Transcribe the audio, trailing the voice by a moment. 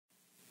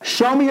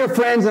Show me your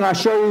friends and I'll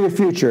show you your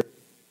future.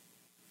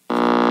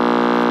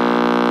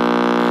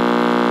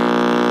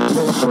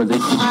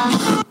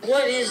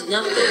 What is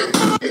nothing?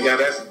 Yeah,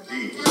 that's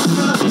deep.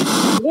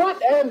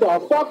 What in the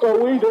fuck are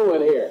we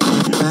doing here?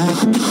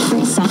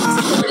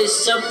 What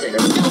is something?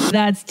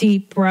 That's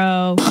deep,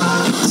 bro.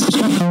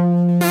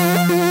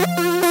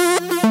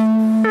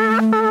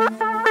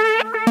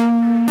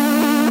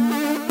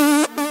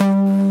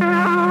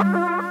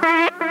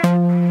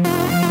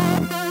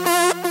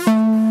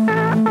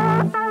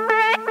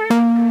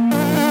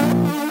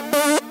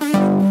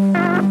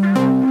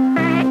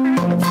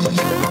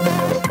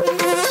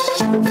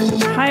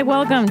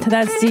 Welcome to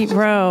That's Deep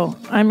Bro.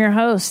 I'm your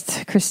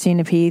host,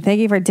 Christina P. Thank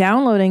you for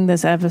downloading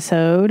this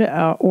episode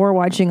or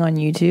watching on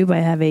YouTube. I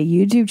have a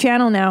YouTube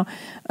channel now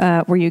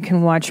where you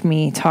can watch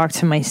me talk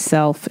to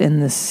myself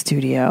in the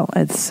studio.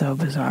 It's so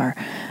bizarre.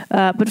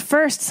 But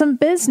first, some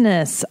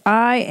business.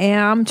 I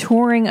am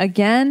touring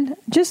again,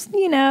 just,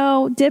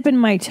 dipping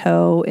my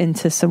toe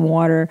into some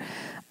water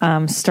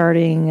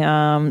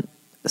starting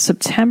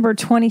September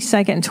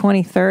 22nd and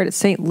 23rd at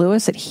St.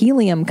 Louis at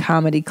Helium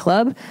Comedy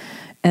Club.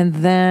 And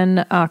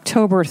then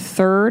October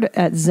 3rd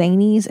at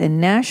Zanies in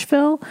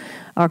Nashville.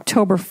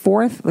 October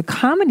 4th, the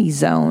Comedy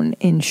Zone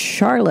in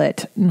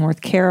Charlotte,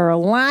 North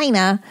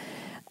Carolina.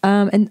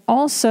 And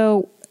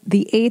also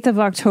the 8th of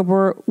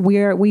October,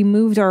 we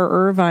moved our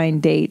Irvine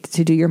date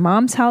to do Your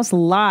Mom's House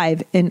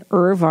live in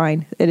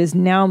Irvine. It is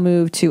now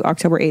moved to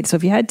October 8th. So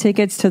if you had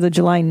tickets to the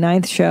July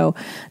 9th show,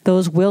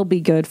 those will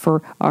be good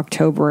for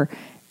October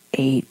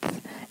 8th.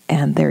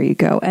 And there you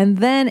go. And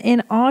then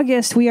in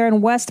August, we are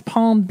in West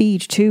Palm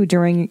Beach, too,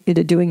 doing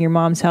Your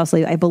Mom's House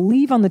Live. I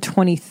believe on the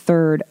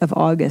 23rd of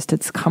August.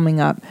 It's coming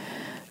up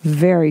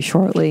very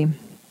shortly.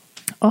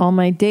 All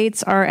my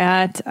dates are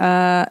at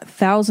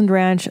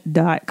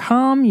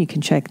thousandranch.com. You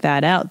can check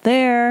that out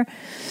there.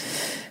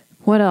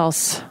 What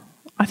else?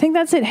 I think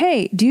that's it.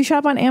 Hey, do you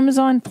shop on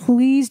Amazon?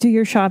 Please do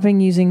your shopping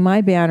using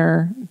my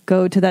banner.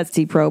 Go to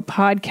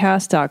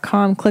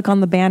that'sdeepbropodcast.com. Click on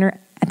the banner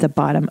at the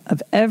bottom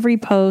of every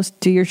post.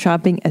 Do your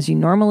shopping as you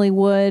normally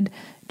would.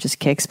 Just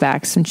kicks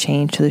back some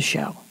change to the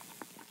show.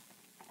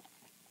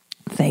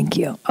 Thank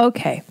you.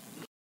 Okay,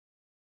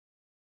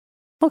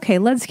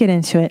 let's get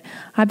into it.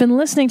 I've been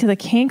listening to the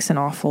Kinks an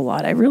awful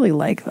lot. I really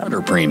like them.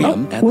 Under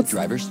premium at the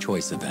Driver's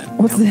Choice event.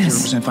 What's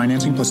this? 0%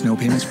 financing plus no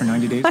payments for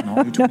 90 days on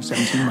all new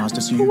 2017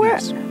 Mazda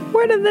CUVs.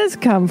 Where did this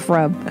come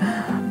from?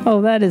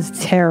 Oh, that is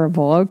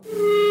terrible. Okay.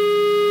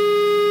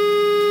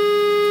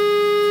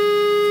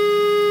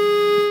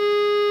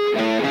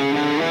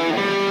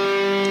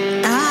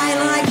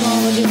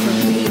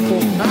 Different people,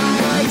 I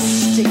like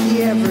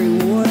sticky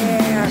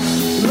everywhere.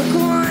 Look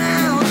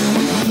around,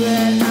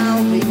 but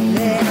I'll be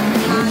there.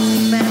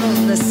 Hot metal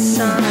in the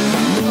sun,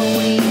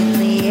 pony in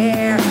the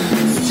air.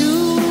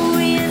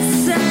 Doing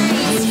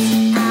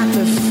saints at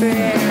the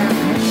fair.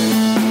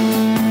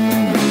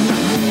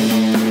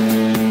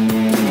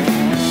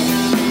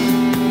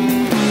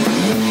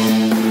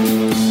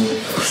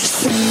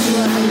 Saints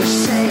what you're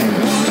saying,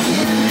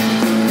 walking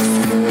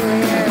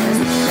squares.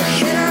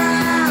 Hit her out.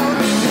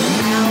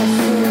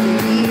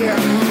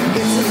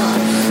 It's a lot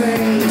of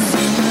face, a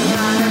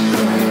lot of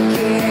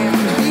care.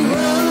 You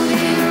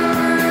rolling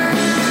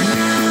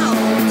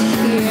around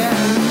here.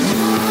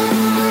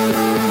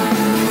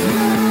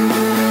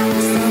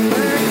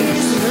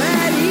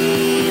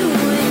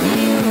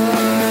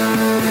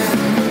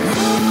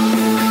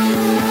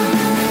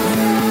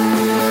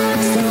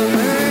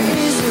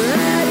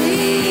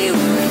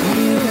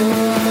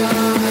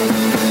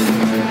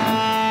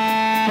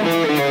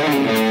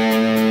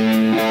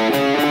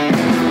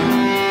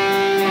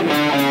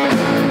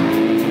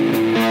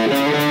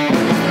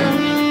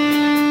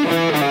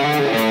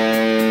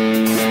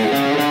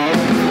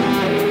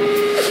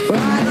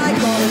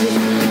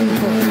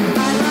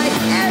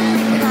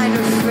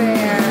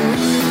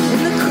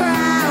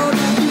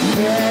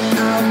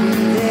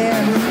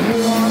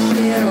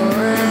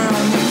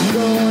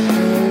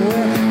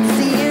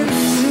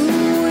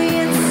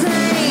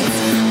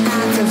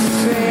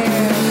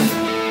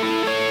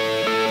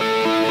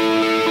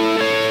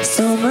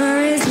 Summer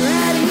is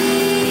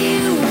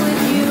ready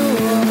when you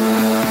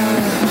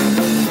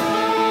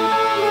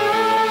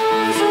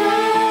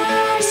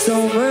are.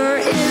 Summer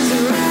is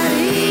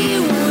ready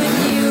when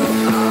you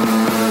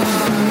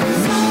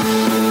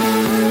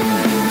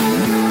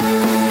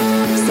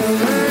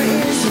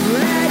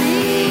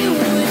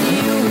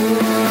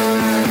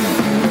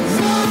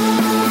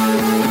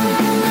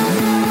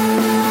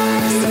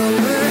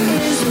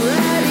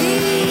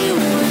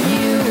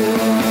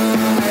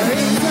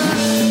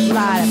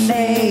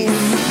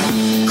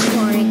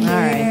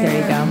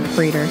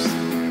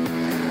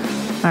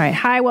All right.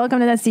 Hi, welcome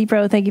to That's Deep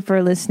Bro. Thank you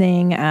for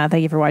listening.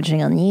 Thank you for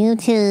watching on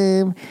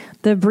YouTube.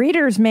 The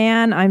Breeders,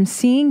 man, I'm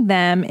seeing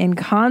them in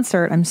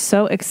concert. I'm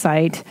so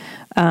excited.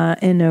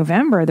 In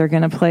November, they're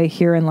going to play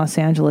here in Los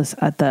Angeles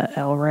at the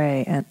El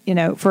Rey. And, you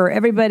know, for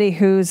everybody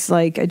who's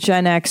like a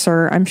Gen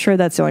Xer, I'm sure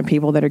that's the only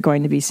people that are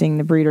going to be seeing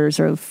the Breeders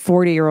are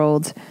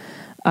 40-year-olds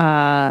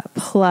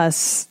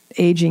plus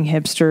aging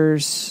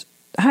hipsters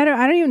I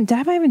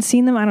haven't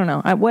seen them. I don't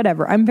know.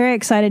 Whatever. I'm very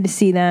excited to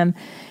see them.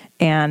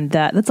 And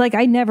it's like,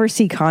 I never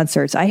see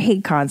concerts. I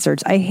hate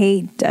concerts. I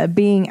hate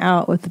being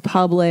out with the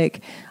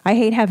public. I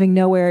hate having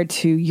nowhere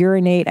to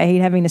urinate. I hate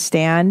having to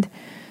stand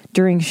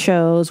during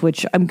shows,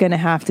 which I'm going to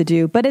have to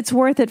do. But it's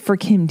worth it for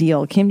Kim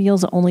Deal. Kim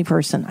Deal's the only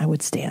person I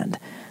would stand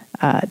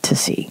to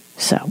see.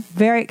 So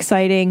very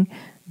exciting.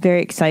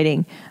 Very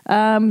exciting.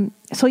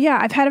 So yeah,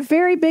 I've had a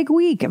very big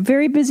week, a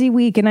very busy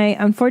week. And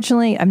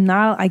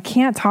I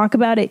can't talk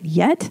about it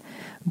yet.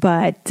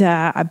 But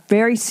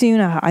very soon,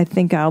 I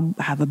think I'll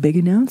have a big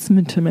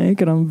announcement to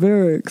make, and I'm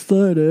very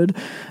excited.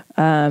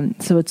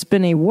 So it's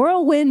been a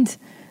whirlwind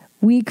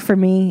week for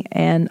me,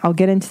 and I'll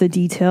get into the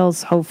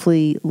details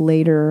hopefully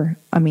later,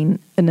 in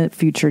a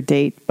future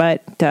date.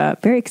 But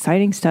very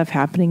exciting stuff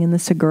happening in the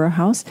Segura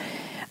house.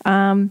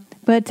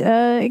 But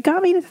it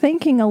got me to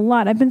thinking a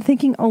lot. I've been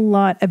thinking a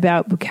lot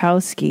about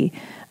Bukowski.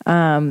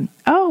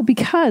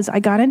 Because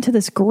I got into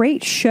this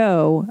great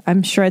show.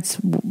 I'm sure it's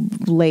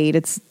late.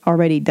 It's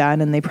already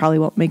done, and they probably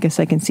won't make a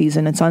second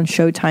season. It's on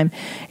Showtime.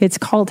 It's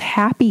called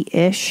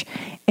Happy-ish,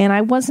 and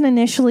I wasn't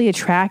initially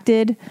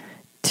attracted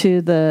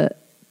to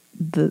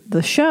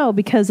the show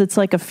because it's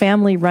like a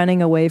family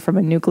running away from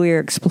a nuclear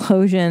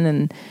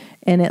explosion,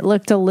 and it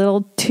looked a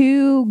little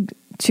too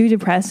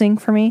depressing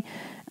for me.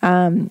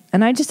 And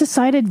I just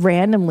decided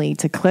randomly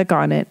to click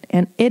on it,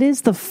 and it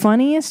is the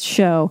funniest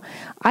show.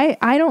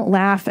 I don't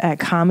laugh at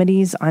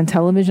comedies on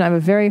television. I have a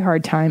very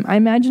hard time. I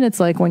imagine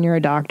it's like when you're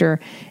a doctor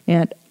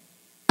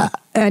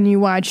and you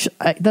watch,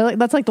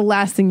 that's like the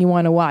last thing you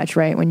want to watch,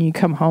 right? When you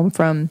come home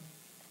from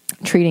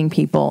treating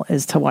people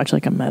is to watch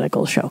like a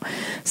medical show.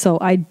 So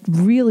I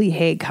really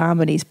hate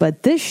comedies,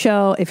 but this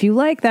show, if you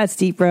like That's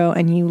Deep Bro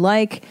and you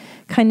like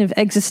kind of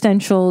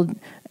existential,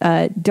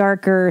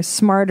 darker,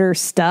 smarter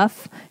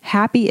stuff,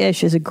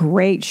 Happy-ish is a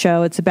great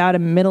show. It's about a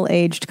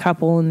middle-aged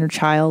couple and their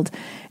child,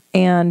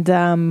 and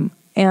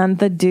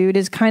the dude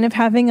is kind of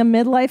having a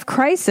midlife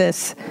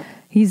crisis.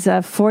 He's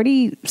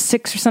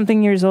 46 or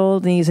something years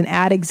old, and he's an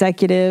ad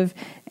executive,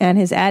 and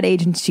his ad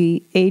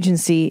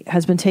agency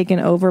has been taken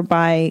over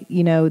by,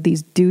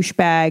 these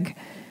douchebag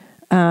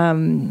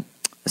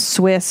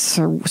Swiss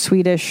or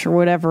Swedish or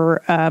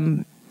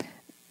whatever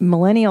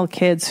millennial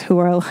kids who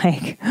are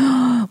like,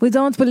 we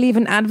don't believe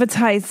in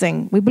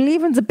advertising. We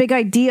believe in the big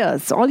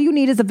ideas. All you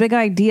need is a big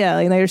idea.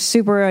 And they're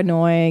super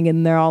annoying,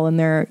 and they're all in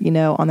their,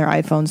 on their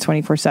iPhones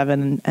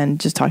 24/7 and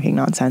just talking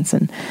nonsense.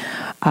 And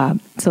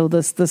so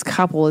this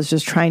couple is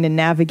just trying to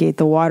navigate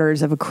the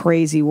waters of a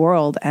crazy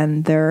world.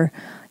 And they're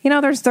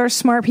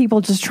smart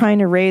people just trying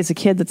to raise a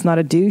kid that's not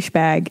a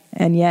douchebag.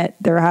 And yet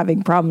they're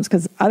having problems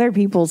because other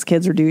people's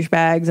kids are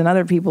douchebags and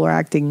other people are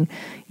acting,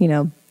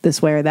 this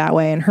way or that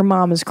way. And her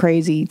mom is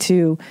crazy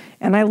too.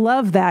 And I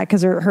love that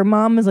because her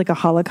mom is like a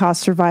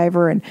Holocaust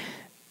survivor, and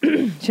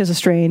she has a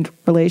strained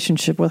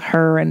relationship with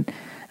her. And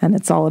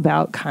it's all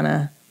about kind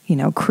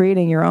of,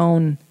 creating your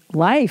own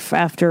life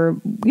after,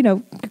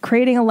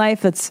 creating a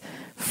life that's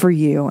for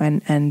you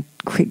and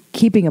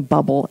keeping a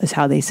bubble is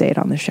how they say it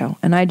on the show.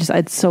 And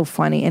it's so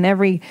funny. And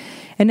every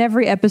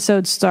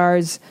episode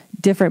stars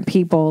different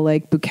people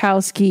like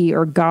Bukowski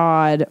or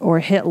God or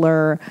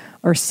Hitler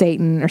or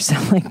Satan or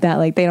something like that.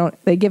 Like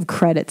they give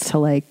credits to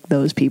like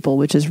those people,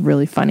 which is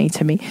really funny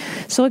to me.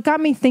 So it got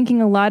me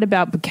thinking a lot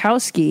about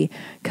Bukowski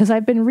because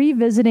I've been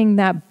revisiting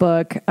that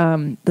book,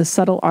 The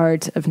Subtle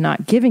Art of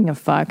Not Giving a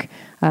Fuck.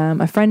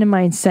 A friend of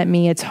mine sent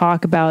me a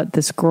talk about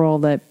this girl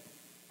that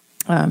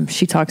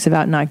she talks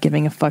about not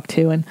giving a fuck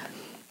to. And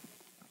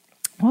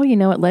well,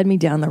 it led me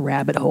down the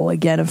rabbit hole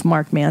again of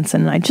Mark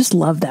Manson. And I just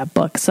love that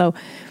book. So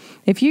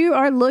if you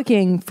are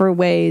looking for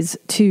ways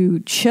to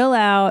chill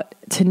out,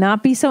 to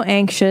not be so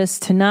anxious,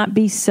 to not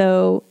be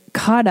so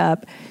caught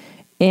up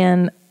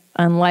on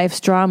life's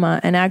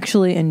drama and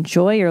actually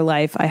enjoy your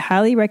life, I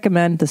highly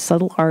recommend The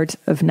Subtle Art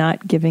of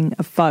Not Giving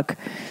a Fuck.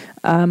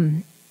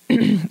 And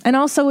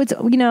also it's,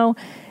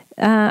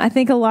 I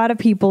think a lot of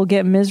people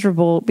get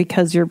miserable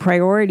because your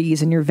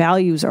priorities and your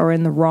values are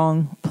in the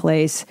wrong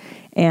place.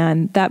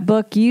 And that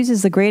book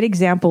uses the great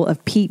example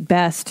of Pete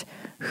Best,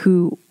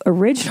 who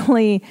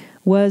originally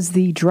was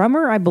the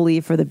drummer, I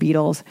believe, for the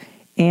Beatles.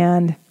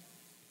 And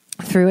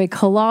through a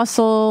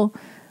colossal,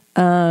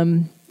 I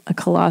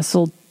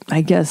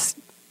guess,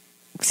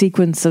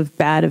 sequence of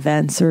bad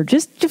events or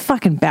just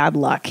fucking bad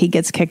luck, he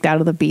gets kicked out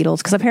of the Beatles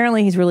because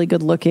apparently he's really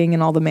good looking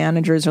and all the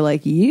managers are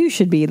like, you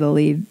should be the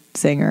lead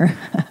singer,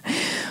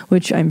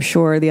 which I'm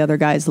sure the other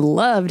guys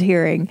loved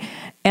hearing.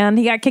 And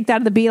he got kicked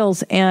out of the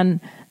Beatles and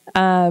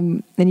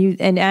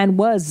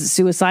was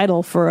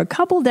suicidal for a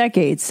couple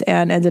decades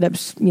and ended up,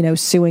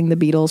 suing the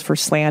Beatles for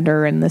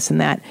slander and this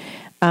and that.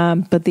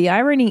 But the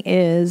irony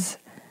is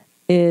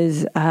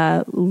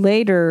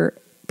later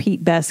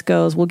Pete Best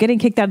goes, well, getting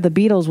kicked out of the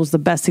Beatles was the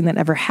best thing that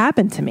ever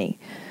happened to me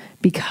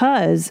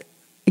because,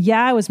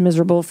 I was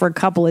miserable for a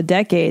couple of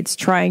decades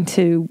trying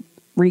to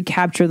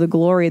recapture the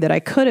glory that I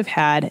could have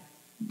had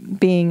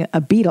being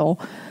a Beatle.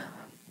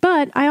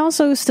 But I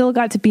also still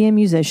got to be a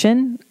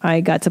musician.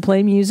 I got to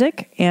play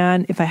music.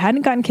 And if I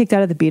hadn't gotten kicked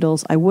out of the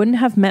Beatles, I wouldn't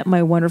have met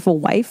my wonderful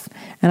wife,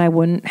 and I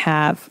wouldn't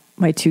have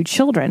my 2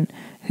 children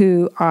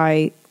who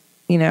I,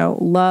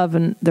 love,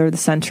 and they're the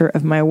center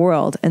of my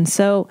world. And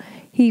so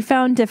he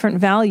found different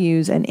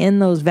values, and in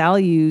those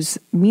values,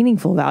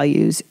 meaningful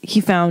values,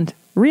 he found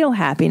real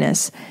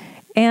happiness.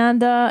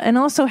 And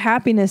also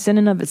happiness in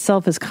and of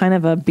itself is kind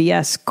of a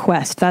BS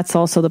quest. That's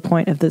also the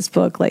point of this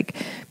book. Like,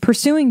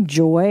 pursuing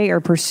joy or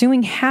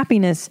pursuing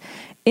happiness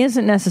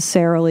isn't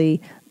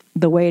necessarily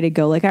the way to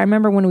go. Like, I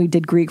remember when we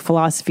did Greek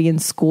philosophy in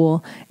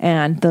school,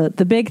 and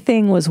the big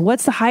thing was,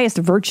 what's the highest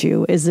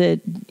virtue? Is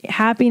it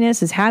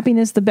happiness? Is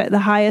happiness the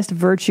highest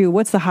virtue?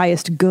 What's the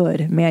highest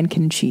good man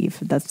can achieve?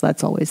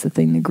 That's always the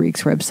thing the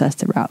Greeks were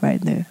obsessed about, right?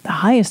 The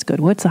highest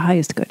good. What's the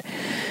highest good?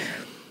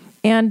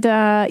 And,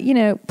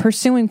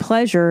 pursuing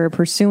pleasure,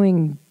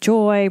 pursuing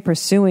joy,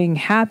 pursuing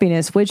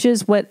happiness, which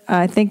is what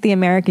I think the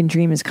American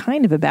dream is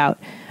kind of about.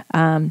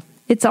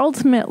 It's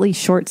ultimately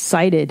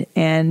short-sighted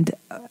and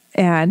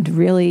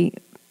really,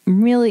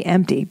 really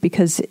empty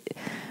because,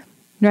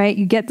 right,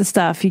 you get the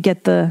stuff, you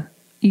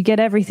get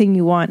everything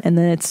you want, and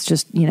then it's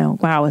just,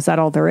 wow, is that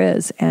all there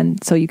is?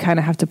 And so you kind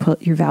of have to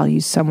put your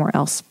values somewhere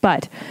else.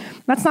 But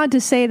that's not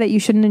to say that you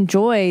shouldn't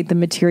enjoy the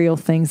material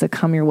things that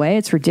come your way.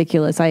 It's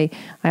ridiculous.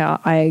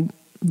 I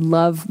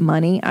love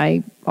money.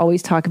 I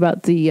always talk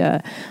about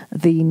the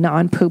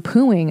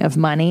non-poo-pooing of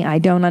money. I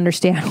don't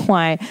understand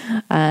why.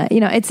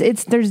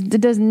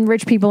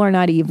 Rich people are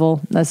not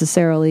evil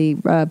necessarily.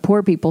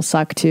 Poor people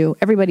suck too.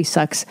 Everybody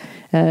sucks,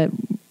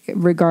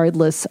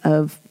 regardless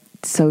of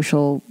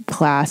social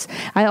class.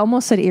 I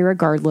almost said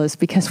irregardless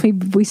because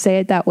we say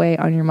it that way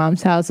on Your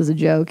Mom's House as a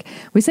joke.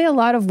 We say a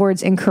lot of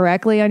words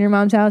incorrectly on Your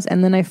Mom's House,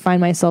 and then I find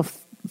myself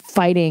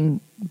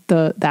fighting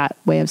that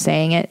way of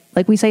saying it.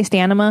 Like, we say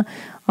stanima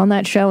on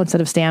that show instead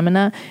of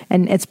stamina,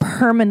 and it's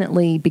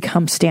permanently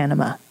become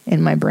stanima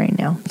in my brain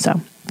now. So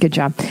good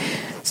job.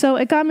 So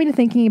it got me to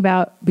thinking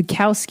about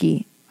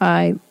Bukowski.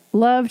 I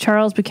love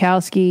Charles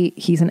Bukowski.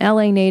 He's an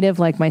LA native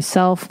like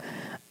myself.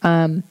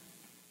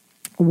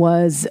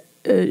 Was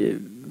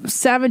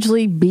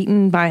savagely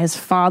beaten by his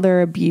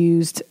father,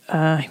 abused,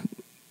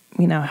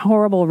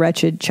 horrible,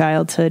 wretched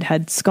childhood,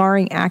 had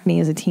scarring acne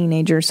as a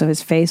teenager, so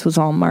his face was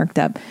all marked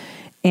up,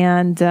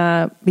 and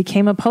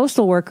became a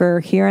postal worker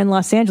here in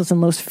Los Angeles,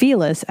 in Los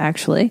Feliz,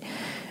 actually,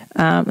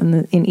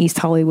 in East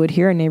Hollywood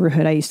here, a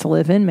neighborhood I used to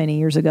live in many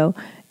years ago.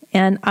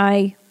 And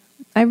I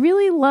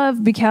really love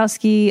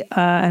Bukowski,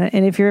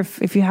 and if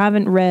you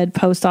haven't read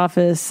Post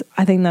Office,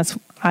 I think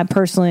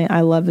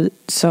I love it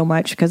so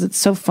much because it's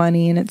so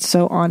funny and it's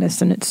so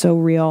honest and it's so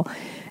real.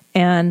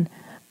 And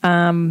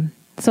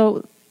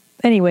so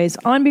anyways,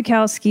 on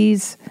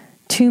Bukowski's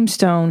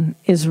tombstone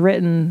is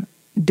written,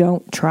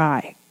 "Don't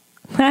try."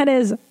 That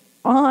is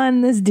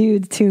on this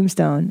dude's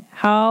tombstone.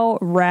 How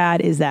rad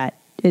is that?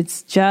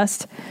 It's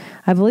just,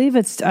 I believe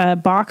it's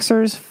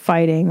boxers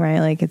fighting, right?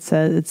 Like it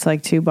says, it's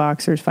like 2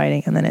 boxers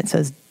fighting, and then it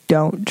says,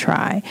 "Don't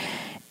try."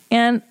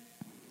 And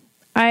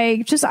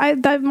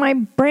my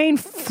brain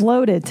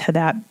floated to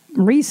that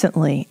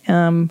recently,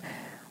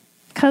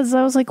 because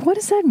I was like, what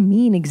does that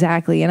mean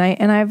exactly?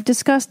 And I've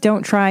discussed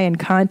 "Don't try" in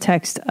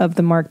context of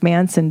the Mark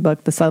Manson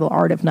book, The Subtle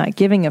Art of Not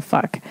Giving a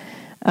Fuck.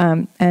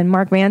 And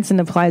Mark Manson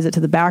applies it to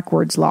the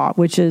backwards law,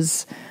 which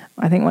is,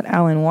 I think, what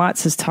Alan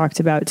Watts has talked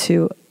about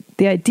too.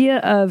 The idea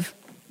of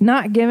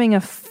not giving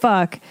a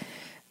fuck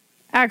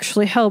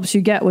actually helps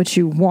you get what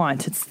you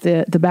want. It's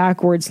the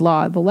backwards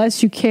law. The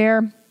less you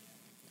care,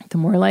 the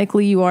more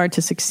likely you are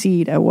to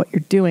succeed at what you're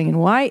doing. And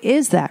why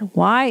is that?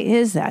 Why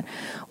is that?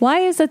 Why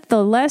is it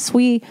the less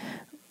we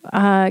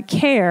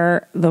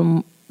care,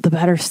 the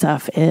better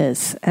stuff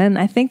is? And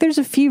I think there's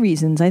a few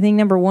reasons. I think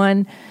number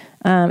one,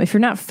 if you're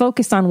not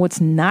focused on what's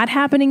not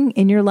happening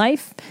in your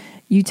life,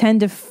 you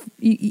tend to,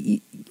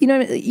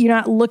 you're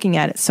not looking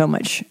at it so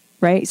much,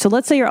 right? So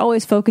let's say you're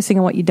always focusing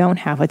on what you don't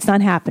have. It's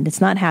not happened.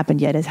 It's not happened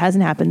yet. It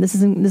hasn't happened. This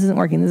isn't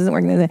working. This isn't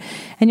working.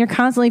 And you're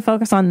constantly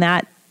focused on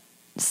that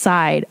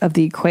side of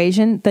the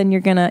equation. Then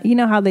you're gonna,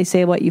 how they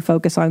say what you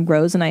focus on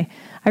grows, and I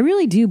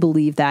really do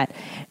believe that.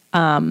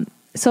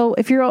 So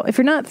if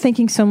you're not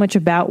thinking so much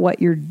about what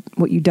you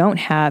don't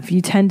have, you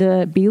tend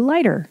to be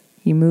lighter.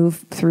 You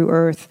move through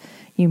Earth.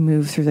 You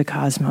move through the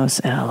cosmos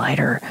at a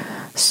lighter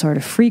sort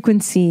of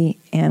frequency.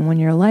 And when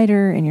you're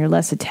lighter and you're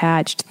less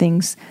attached,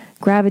 things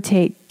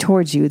gravitate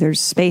towards you.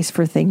 There's space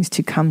for things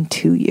to come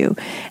to you.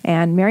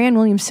 And Marianne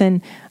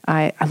Williamson,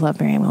 I love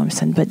Marianne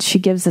Williamson, but she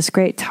gives this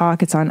great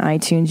talk. It's on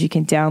iTunes. You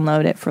can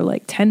download it for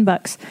like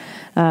 $10.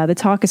 The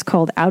talk is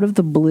called Out of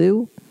the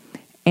Blue.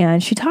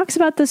 And she talks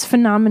about this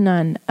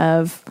phenomenon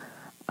of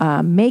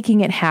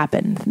making it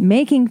happen,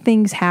 making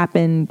things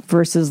happen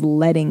versus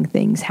letting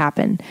things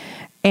happen.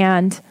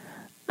 And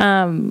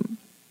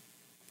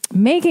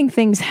making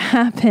things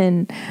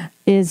happen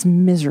is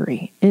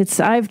misery.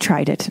 I've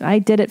tried it. I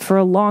did it for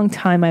a long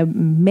time. I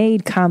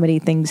made comedy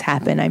things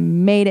happen. I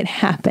made it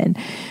happen.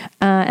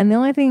 And the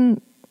only thing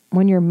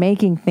when you're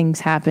making things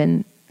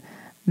happen,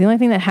 The only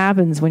thing that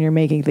happens when you're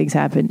making things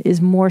happen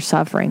is more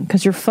suffering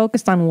because you're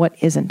focused on what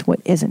isn't.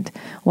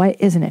 Why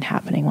isn't it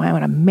happening? Why am I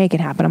going to make it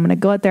happen? I'm going to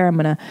go out there. I'm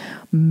going to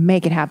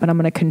make it happen. I'm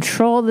going to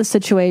control the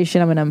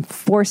situation. I'm going to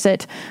force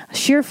it.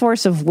 Sheer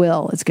force of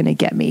will is going to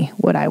get me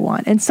what I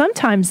want. And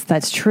sometimes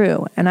that's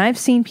true. And I've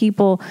seen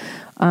people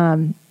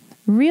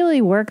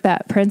really work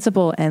that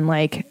principle and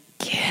like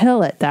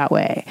kill it that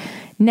way.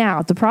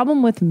 Now, the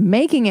problem with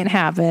making it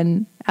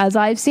happen, as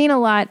I've seen a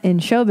lot in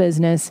show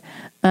business,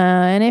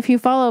 and if you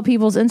follow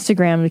people's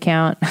Instagram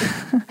account,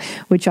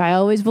 which I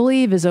always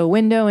believe is a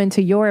window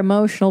into your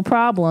emotional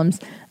problems,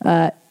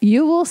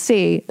 you will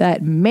see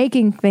that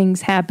making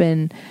things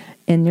happen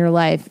in your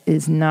life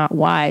is not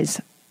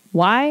wise.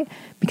 Why?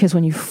 Because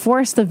when you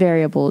force the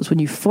variables, when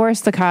you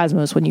force the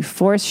cosmos, when you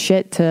force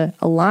shit to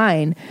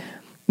align,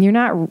 you're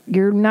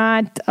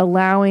not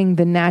allowing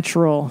the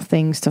natural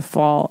things to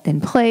fall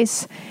in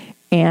place.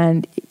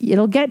 And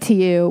it'll get to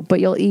you,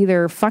 but you'll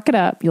either fuck it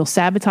up, you'll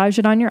sabotage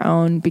it on your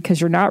own because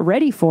you're not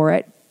ready for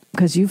it,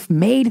 because you've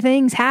made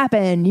things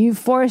happen, you've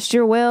forced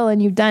your will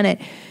and you've done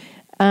it.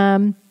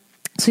 So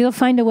you'll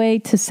find a way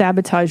to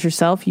sabotage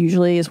yourself,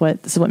 usually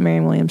this is what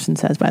Marianne Williamson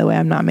says, by the way.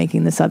 I'm not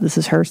making this up, this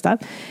is her stuff.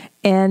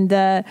 And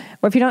or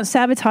if you don't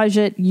sabotage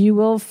it, you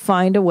will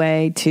find a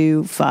way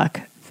to fuck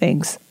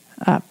things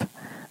up.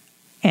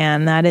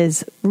 And that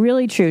is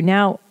really true.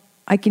 Now,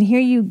 I can hear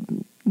you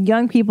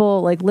young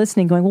people like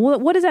listening going, well,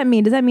 what does that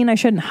mean? Does that mean I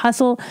shouldn't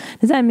hustle?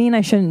 Does that mean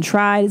I shouldn't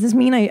try? Does this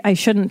mean I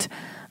shouldn't,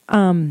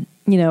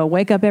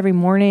 wake up every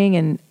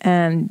morning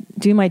and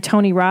do my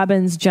Tony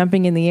Robbins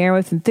jumping in the air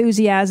with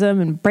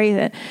enthusiasm and breathe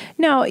it?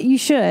 No, you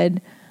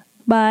should.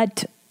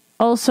 But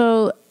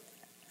also,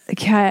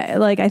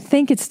 like, I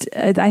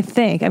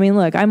mean,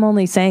 look, I'm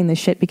only saying this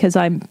shit because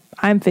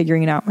I'm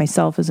figuring it out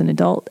myself as an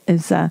adult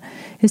is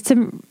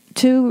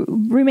to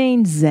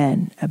remain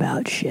zen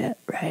about shit,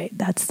 right?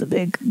 That's the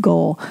big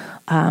goal,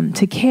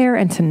 to care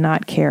and to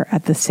not care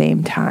at the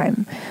same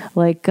time.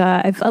 Like,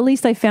 at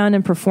least I found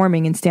in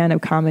performing in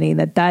stand-up comedy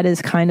that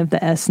is kind of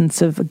the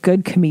essence of a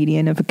good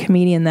comedian, of a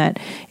comedian that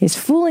is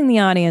fooling the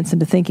audience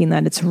into thinking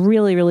that it's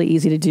really, really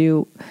easy to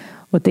do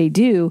what they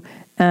do.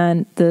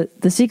 And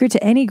the secret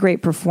to any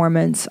great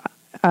performance,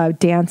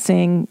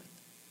 dancing,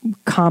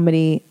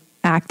 comedy,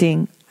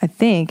 acting, I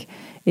think,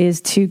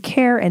 is to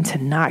care and to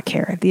not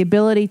care. The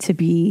ability to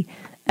be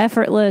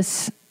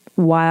effortless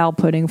while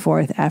putting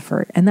forth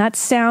effort. And that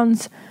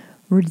sounds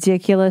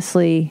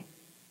ridiculously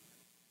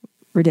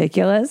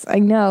ridiculous. I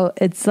know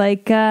it's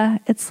like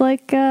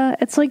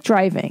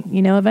driving,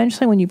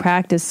 eventually when you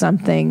practice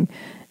something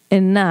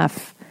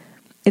enough,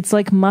 it's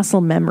like muscle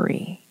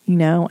memory,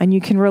 and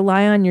you can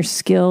rely on your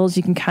skills.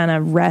 You can kind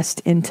of rest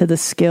into the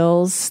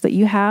skills that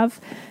you have.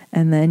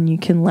 And then you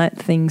can let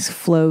things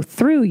flow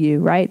through you,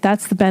 right?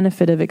 That's the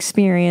benefit of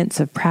experience,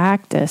 of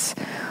practice.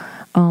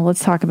 Oh, let's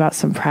talk about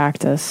some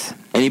practice.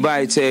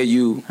 Anybody tell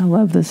you I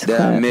love this that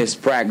I miss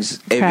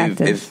practice?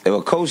 If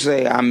a coach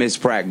say I miss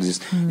practice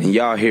and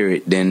y'all hear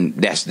it, then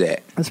that's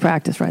that. That's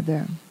practice right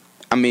there.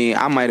 I mean,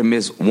 I might have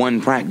missed one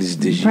practice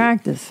this year.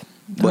 Practice.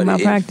 But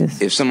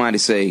if somebody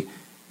say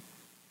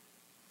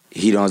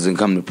he doesn't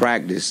come to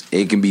practice,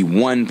 it can be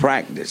one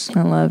practice.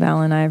 I love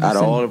Allen Iverson. Out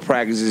of all the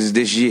practices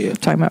this year,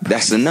 talking about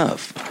that's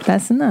enough.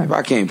 That's enough. If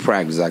I can't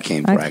practice, I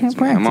can't practice.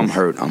 Man. I'm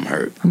hurt. I'm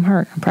hurt.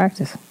 I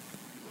practice.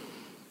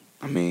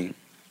 I mean,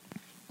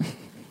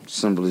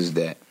 simple as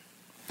that.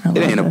 It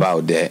ain't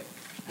about that.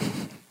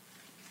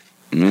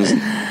 I mean,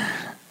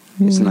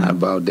 it's not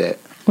about that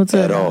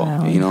at all.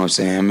 Alan? You know what I'm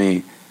saying? I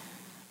mean,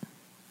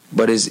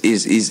 but it's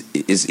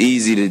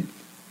easy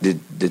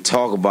to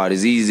talk about.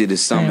 It's easy to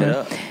sum it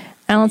up.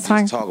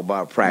 Let's talk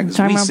about practice.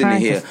 We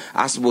sitting here.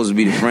 I'm supposed to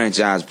be the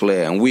franchise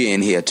player, and we're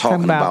in here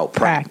talking about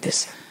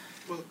practice.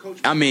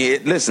 I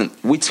mean, listen,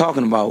 we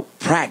talking about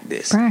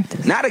practice.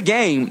 Practice. Not a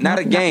game. Not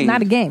a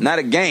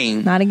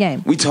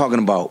game. We talking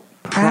about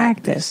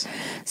practice.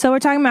 So we're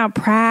talking about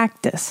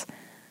practice.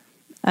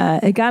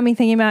 It got me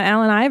thinking about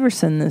Allen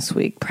Iverson this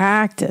week.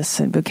 Practice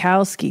and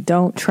Bukowski,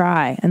 don't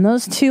try. And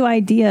those two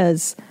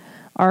ideas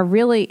are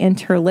really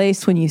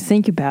interlaced when you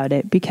think about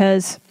it,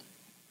 because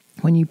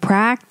when you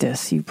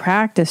practice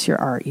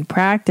your art, you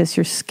practice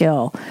your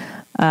skill,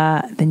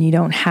 then you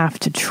don't have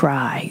to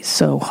try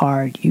so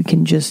hard. You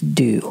can just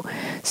do.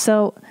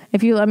 So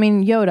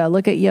Yoda,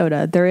 look at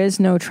Yoda. There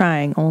is no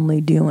trying, only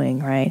doing,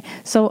 right?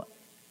 So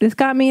this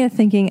got me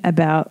thinking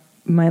about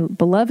my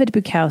beloved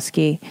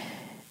Bukowski.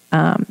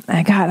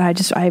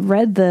 I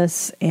read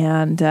this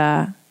and,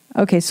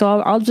 okay,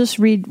 so I'll just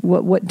read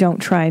what don't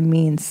try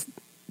means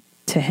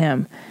to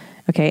him.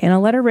 Okay, in a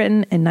letter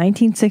written in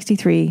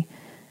 1963,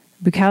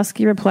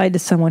 Bukowski replied to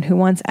someone who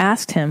once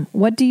asked him,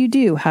 "What do you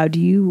do? How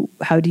do you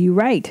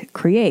write,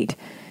 create?"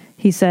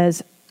 He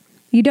says,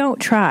 "You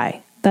don't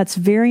try. That's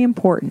very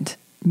important,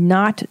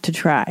 not to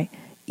try,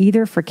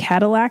 either for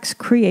Cadillac's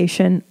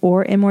creation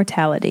or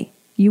immortality.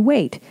 You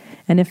wait,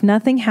 and if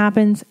nothing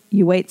happens,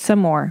 you wait some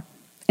more.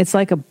 It's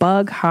like a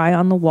bug high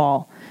on the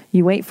wall.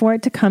 You wait for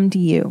it to come to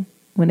you.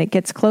 When it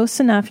gets close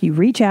enough, you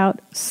reach out,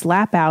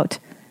 slap out,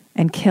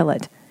 and kill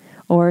it.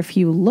 Or if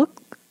you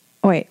look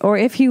or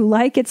if you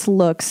like its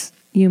looks,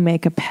 you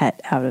make a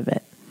pet out of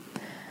it.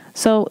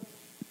 So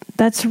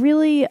that's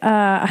really,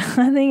 I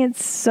think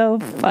it's so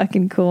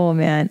fucking cool,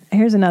 man.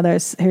 Here's another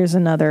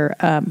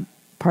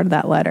part of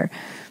that letter.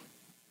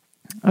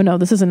 Oh no,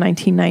 this is in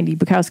 1990.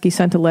 Bukowski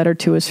sent a letter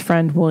to his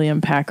friend William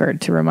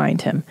Packard to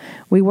remind him,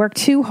 "We work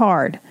too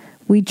hard.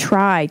 We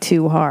try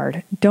too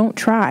hard. Don't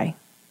try.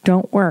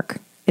 Don't work.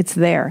 It's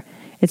there.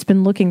 It's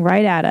been looking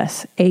right at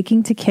us,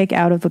 aching to kick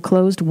out of the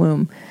closed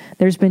womb.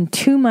 There's been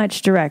too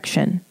much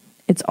direction.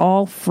 It's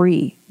all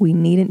free. We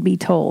needn't be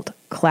told.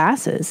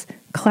 Classes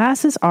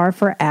are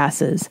for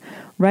asses.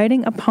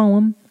 Writing a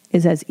poem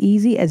is as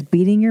easy as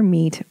beating your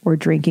meat or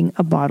drinking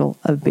a bottle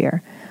of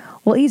beer."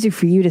 Well, easy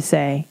for you to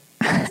say.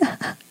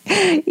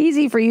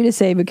 Easy for you to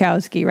say,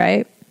 Bukowski,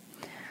 right?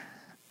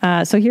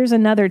 So here's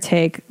another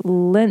take.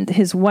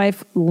 His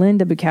wife,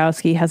 Linda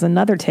Bukowski, has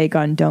another take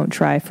on Don't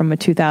Try from a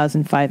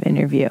 2005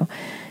 interview.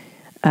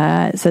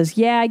 It says,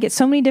 "Yeah, I get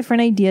so many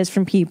different ideas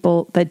from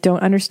people that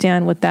don't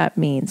understand what that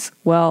means.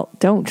 Well,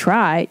 don't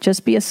try.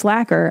 Just be a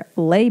slacker.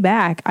 Lay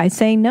back. I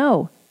say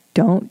no.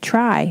 Don't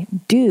try.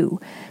 Do.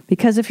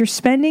 Because if you're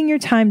spending your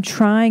time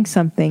trying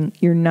something,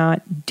 you're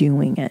not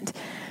doing it."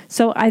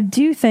 So I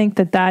do think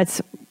that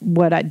that's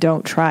what I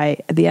don't try.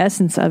 The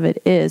essence of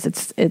it is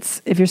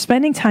it's if you're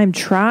spending time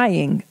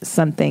trying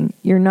something,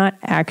 you're not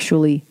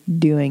actually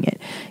doing it.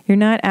 You're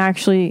not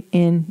actually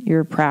in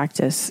your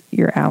practice,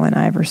 your Allen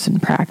Iverson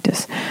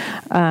practice.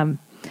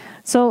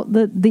 So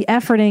the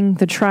efforting,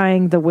 the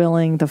trying, the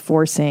willing, the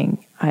forcing,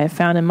 I have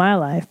found in my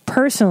life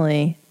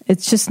personally, it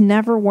just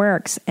never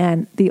works.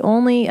 And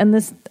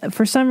this,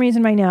 for some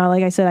reason right now,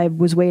 like I said, I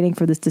was waiting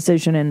for this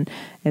decision and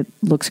it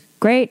looks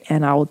great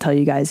and I will tell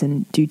you guys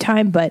in due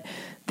time. But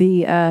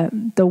the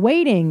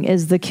waiting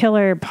is the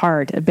killer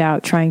part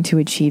about trying to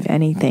achieve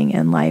anything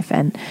in life,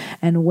 and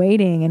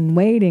waiting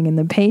and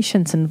the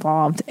patience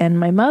involved. And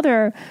my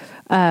mother,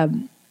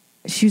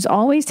 she was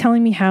always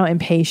telling me how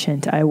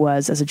impatient I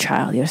was as a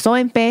child. You're so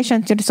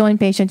impatient. You're so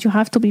impatient. You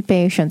have to be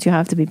patient. You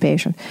have to be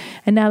patient.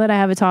 And now that I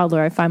have a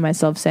toddler, I find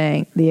myself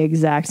saying the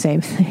exact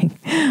same thing.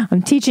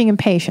 I'm teaching them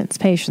patience,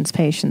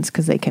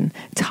 because they can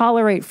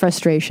tolerate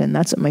frustration.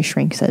 That's what my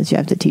shrink says. You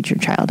have to teach your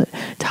child to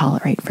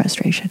tolerate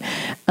frustration.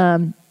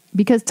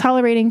 Because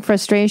tolerating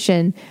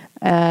frustration,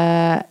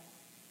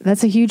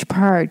 that's a huge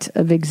part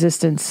of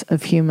existence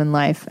of human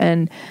life.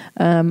 And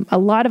a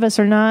lot of us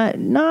are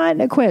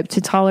not equipped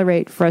to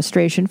tolerate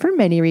frustration for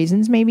many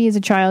reasons. Maybe as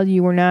a child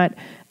you were not,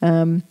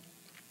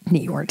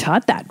 you weren't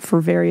taught that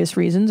for various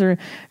reasons. Or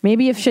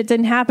maybe if shit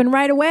didn't happen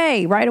right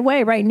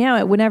now,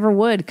 it never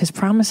would, because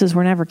promises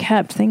were never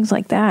kept, things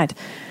like that.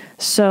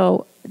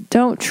 So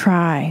don't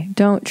try,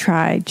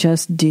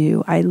 just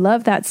do. I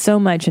love that so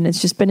much, and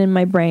it's just been in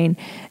my brain.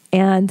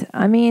 And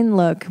I mean,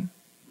 look,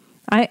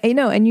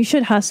 and you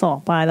should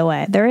hustle, by the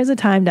way. There is a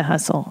time to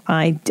hustle.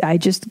 I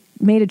just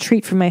made a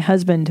treat for my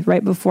husband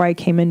right before I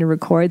came in to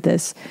record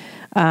this.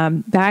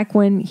 Back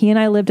when he and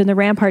I lived in the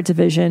Rampart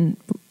Division,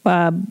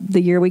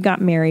 the year we got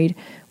married,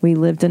 we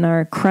lived in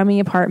our crummy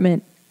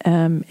apartment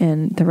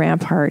in the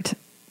Rampart.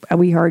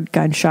 We heard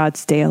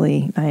gunshots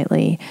daily,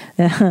 nightly.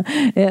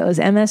 It was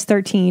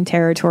MS-13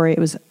 territory. It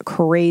was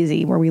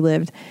crazy where we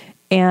lived.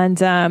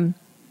 And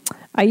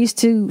I used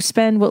to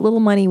spend what little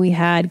money we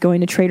had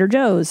going to Trader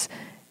Joe's,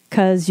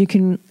 because you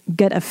can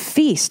get a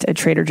feast at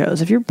Trader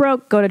Joe's. If you're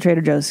broke, go to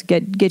Trader Joe's.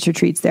 Get your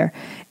treats there.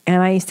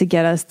 And I used to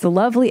get us the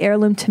lovely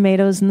heirloom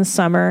tomatoes in the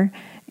summer,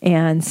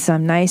 and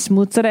some nice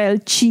mozzarella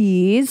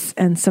cheese,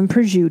 and some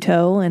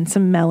prosciutto, and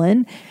some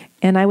melon.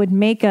 And I would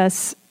make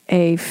us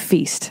a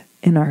feast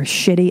in our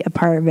shitty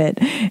apartment.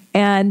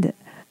 And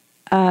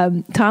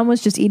Tom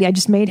was just eating. I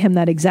just made him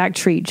that exact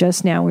treat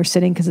just now. We're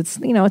sitting, because it's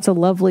a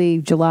lovely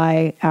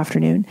July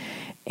afternoon,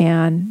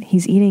 and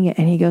he's eating it,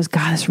 and he goes,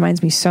 "God, this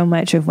reminds me so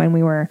much of when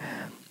we were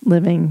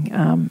living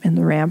in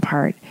the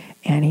Rampart."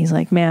 And he's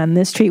like, "Man,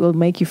 this treat will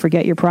make you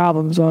forget your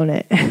problems, won't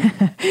it?"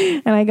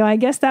 And I go, "I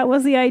guess that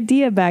was the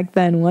idea back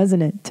then,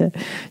 wasn't it?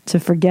 To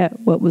forget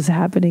what was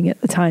happening at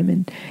the time."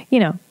 And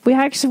we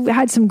actually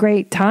had some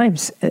great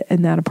times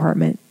in that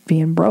apartment,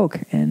 being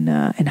broke and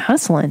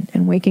hustling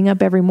and waking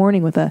up every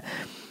morning with a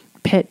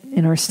pit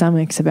in our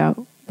stomachs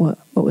about what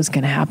was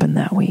going to happen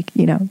that week,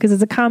 because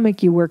as a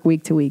comic, you work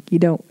week to week. You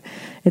don't,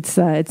 it's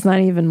not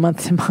even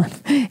month to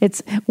month.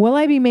 It's, will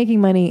I be making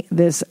money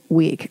this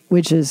week?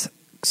 Which is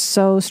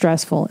so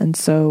stressful and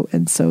so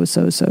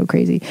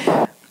crazy.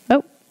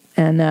 Oh,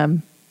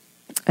 and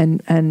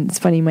it's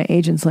funny. My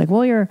agent's like,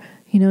 "Well, you're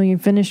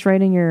finished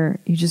writing your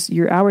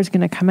hour's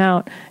going to come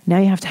out. Now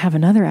you have to have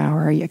another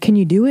hour. Can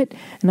you do it?"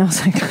 And I was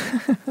like,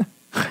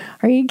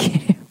 "Are you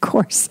kidding?" Of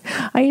course.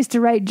 I used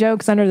to write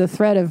jokes under the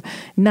threat of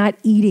not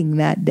eating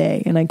that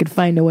day, and I could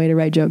find a way to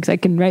write jokes. I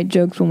can write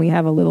jokes when we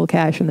have a little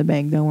cash in the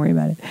bank. Don't worry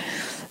about it.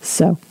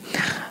 So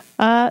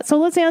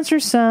let's answer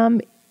some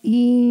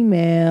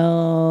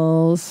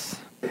emails.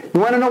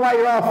 You want to know why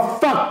you're all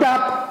fucked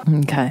up?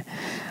 Okay.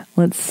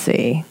 Let's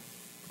see.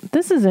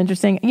 This is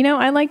interesting.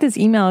 I like this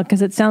email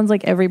because it sounds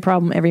like every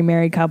problem every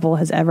married couple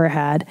has ever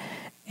had.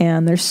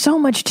 And there's so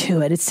much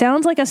to it. It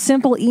sounds like a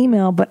simple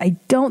email, but I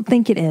don't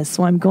think it is.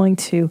 So I'm going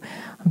to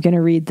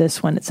read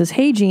this one. It says,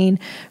 "Hey, Gene,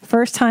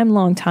 first time,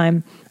 long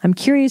time. I'm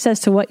curious as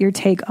to what your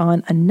take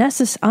on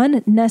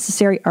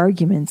unnecessary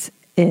arguments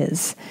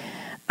is."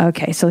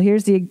 Okay, so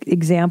here's the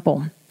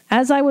example.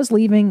 "As I was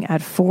leaving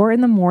at 4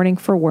 a.m.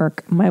 for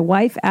work, my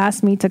wife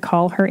asked me to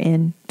call her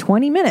in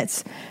 20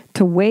 minutes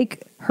to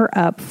wake her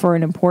up for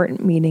an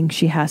important meeting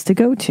she has to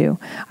go to.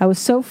 I was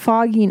so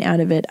foggy and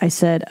out of it, I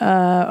said,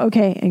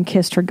 okay, and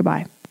kissed her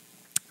goodbye.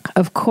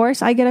 Of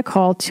course, I get a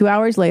call 2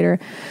 hours later.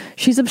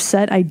 She's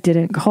upset I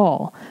didn't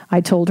call.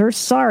 I told her,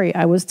 sorry,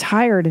 I was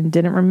tired and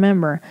didn't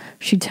remember.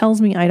 She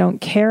tells me I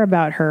don't care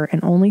about her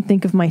and only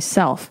think of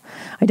myself.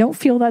 I don't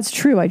feel that's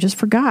true. I just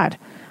forgot.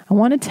 I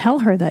want to tell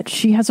her that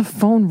she has a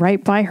phone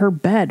right by her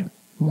bed.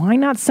 Why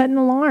not set an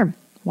alarm?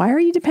 Why are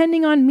you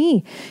depending on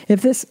me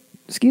if this,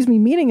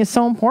 meeting is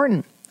so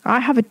important? I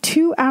have a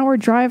 2-hour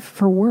drive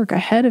for work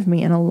ahead of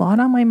me and a lot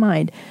on my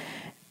mind.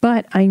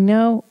 But I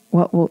know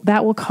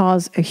that will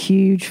cause a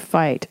huge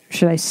fight.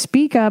 Should I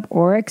speak up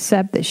or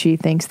accept that she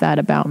thinks that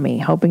about me?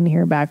 Hoping to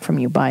hear back from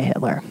you. Bye,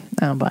 Hitler."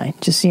 Oh, bye.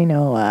 Just so you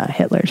know,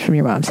 Hitler's from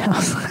your mom's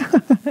house.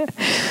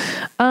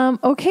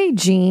 Okay,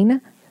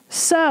 Gene.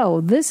 So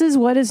this is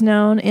what is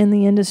known in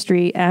the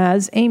industry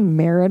as a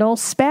marital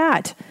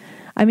spat.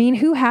 I mean,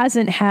 who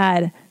hasn't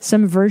had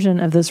some version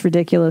of this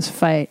ridiculous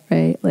fight,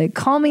 right? Like,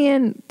 call me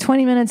in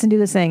 20 minutes and do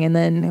this thing, and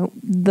then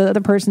the other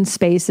person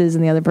spaces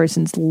and the other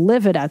person's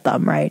livid at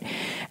them, right?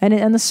 And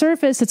on the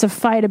surface, it's a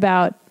fight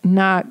about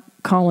not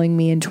calling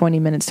me in 20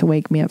 minutes to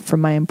wake me up from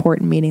my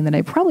important meeting that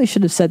I probably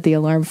should have set the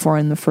alarm for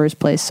in the first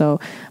place, so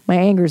my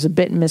anger is a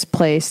bit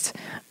misplaced.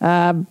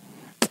 And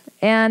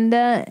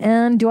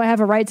do I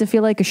have a right to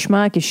feel like a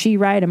schmuck? Is she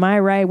right? Am I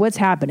right? What's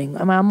happening?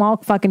 I'm all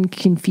fucking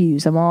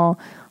confused. I'm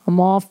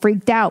all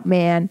freaked out,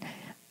 man.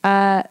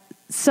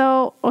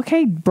 So,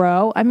 okay,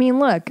 bro. I mean,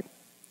 look,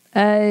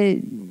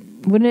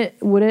 would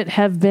it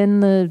have been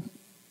the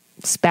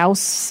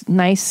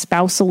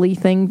spousally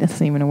thing? That's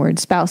not even a word.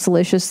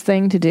 Spousalicious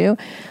thing to do,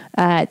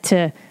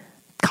 to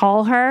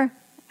call her,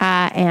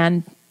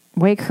 and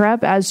wake her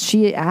up as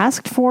she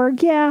asked for?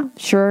 Yeah,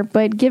 sure.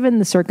 But given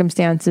the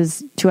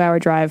circumstances, 2-hour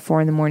drive,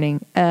 4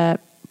 a.m,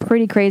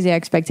 pretty crazy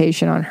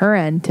expectation on her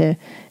end to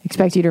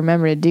expect you to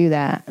remember to do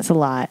that. It's a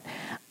lot.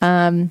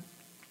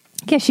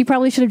 Yeah, she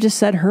probably should have just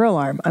set her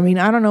alarm. I mean,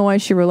 I don't know why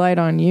she relied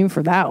on you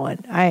for that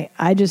one. I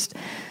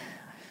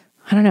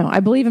don't know. I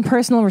believe in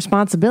personal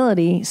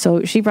responsibility,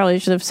 so she probably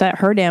should have set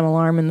her damn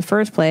alarm in the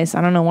first place.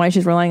 I don't know why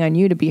she's relying on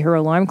you to be her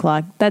alarm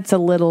clock. That's a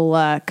little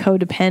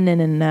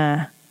codependent and,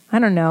 I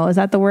don't know. Is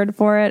that the word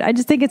for it? I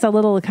just think it's a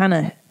little kind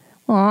of,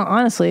 well,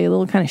 honestly, a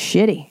little kind of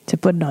shitty to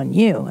put it on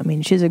you. I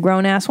mean, she's a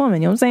grown-ass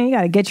woman. You know what I'm saying? You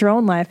got to get your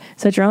own life,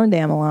 set your own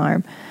damn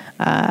alarm.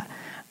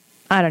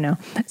 I don't know.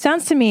 It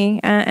sounds to me,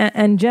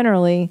 and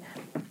generally,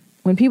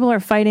 when people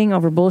are fighting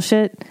over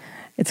bullshit,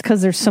 it's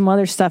because there's some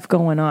other stuff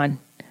going on.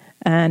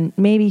 And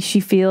maybe she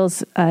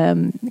feels,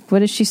 what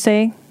does she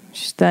say?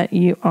 That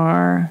you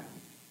are,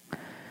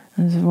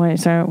 why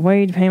are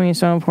you paying me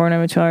so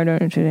important? I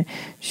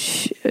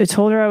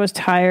told her I was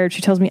tired.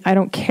 She tells me I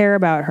don't care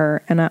about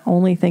her and I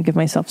only think of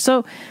myself.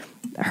 So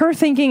her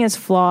thinking is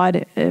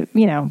flawed,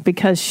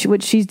 because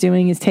what she's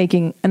doing is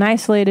taking an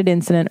isolated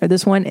incident or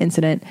this one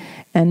incident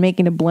and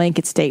making a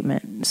blanket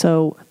statement.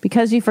 So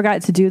because you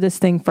forgot to do this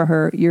thing for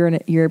her,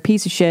 you're a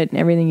piece of shit and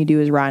everything you do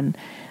is rotten.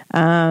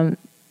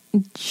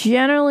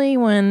 Generally,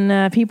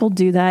 when people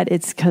do that,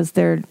 it's because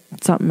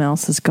something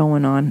else is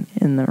going on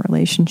in the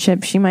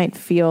relationship. She might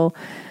feel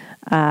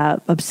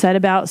upset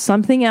about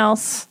something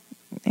else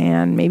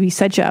and maybe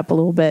set you up a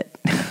little bit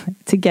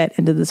to get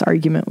into this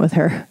argument with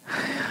her.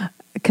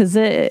 Because,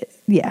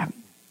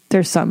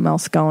 there's something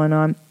else going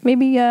on.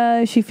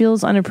 Maybe she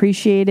feels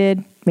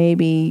unappreciated.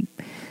 Maybe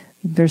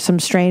there's some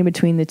strain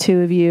between the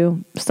two of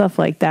you, stuff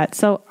like that.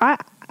 So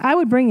I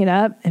would bring it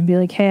up and be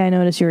like, hey, I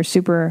noticed you were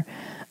super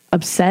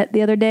upset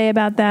the other day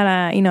about that.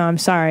 I'm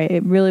sorry.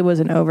 It really was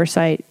an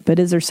oversight, but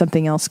is there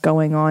something else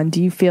going on?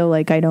 Do you feel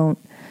like I don't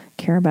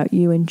care about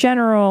you in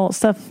general?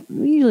 Stuff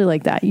usually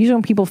like that. Usually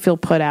when people feel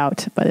put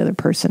out by the other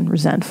person,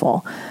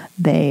 resentful,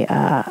 they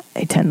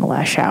tend to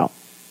lash out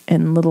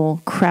in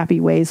little crappy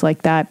ways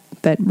like that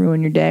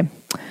ruin your day.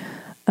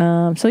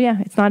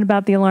 It's not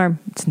about the alarm.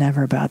 It's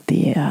never about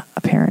the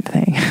apparent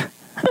thing.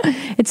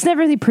 It's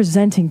never the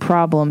presenting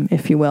problem,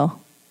 if you will.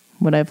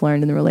 What I've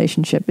learned in the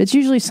relationship. It's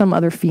usually some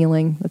other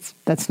feeling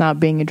that's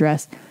not being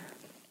addressed.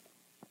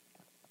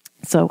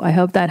 So I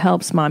hope that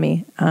helps,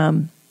 mommy.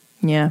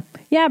 Yeah,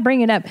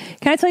 bring it up.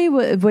 Can I tell you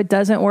what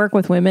doesn't work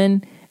with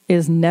women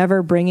is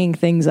never bringing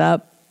things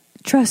up.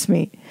 Trust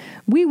me,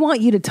 we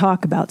want you to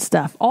talk about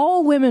stuff.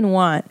 All women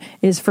want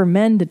is for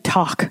men to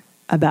talk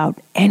about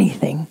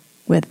anything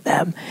with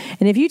them.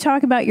 And if you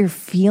talk about your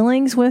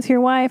feelings with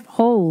your wife,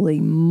 holy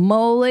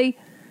moly.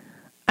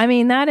 I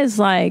mean, that is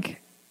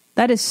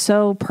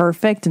so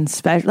perfect and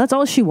special. That's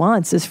all she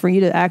wants is for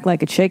you to act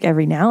like a chick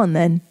every now and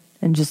then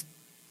and just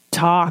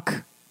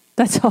talk.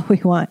 That's all we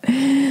want.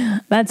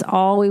 That's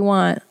all we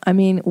want. I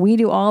mean, we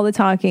do all the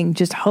talking,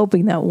 just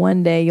hoping that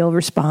one day you'll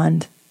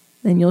respond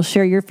and you'll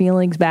share your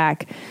feelings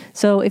back.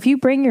 So if you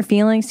bring your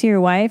feelings to your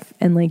wife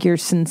and like you're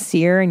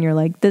sincere and you're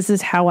like, this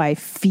is how I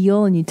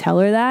feel, and you tell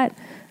her that,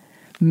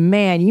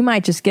 man, you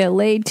might just get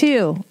laid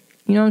too.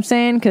 You know what I'm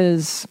saying?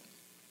 Because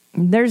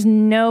there's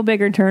no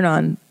bigger turn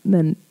on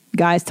than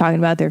guys talking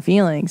about their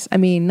feelings. I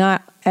mean,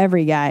 not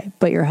every guy,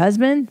 but your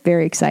husband,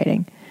 very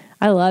exciting.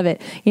 I love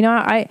it. You know,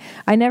 I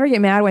never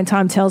get mad when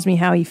Tom tells me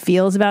how he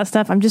feels about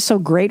stuff. I'm just so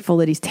grateful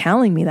that he's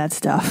telling me that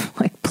stuff.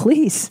 Like,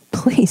 please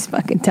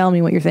fucking tell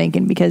me what you're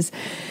thinking, because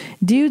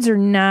dudes are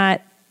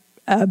not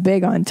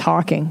big on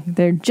talking.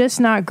 They're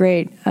just not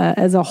great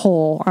as a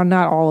whole.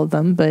 Not all of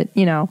them, but,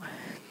 you know,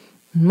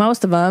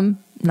 most of them,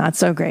 not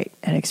so great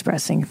at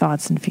expressing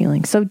thoughts and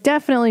feelings. So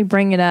definitely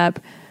bring it up.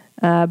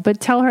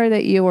 But tell her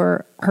that you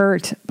were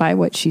hurt by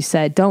what she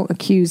said. Don't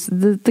accuse.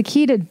 The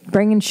key to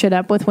bringing shit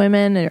up with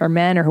women or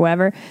men or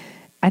whoever,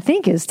 I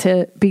think, is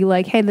to be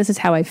like, hey, this is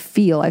how I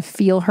feel. I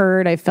feel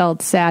hurt. I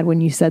felt sad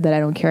when you said that I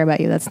don't care about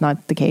you. That's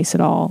not the case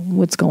at all.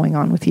 What's going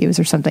on with you? Is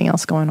there something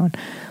else going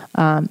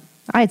on?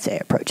 I'd say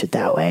approach it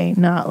that way.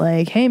 Not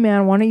like, hey,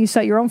 man, why don't you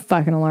set your own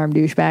fucking alarm,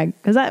 douchebag?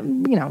 Because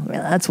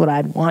that's what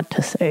I'd want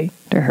to say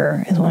to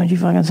her, is why don't you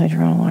fucking set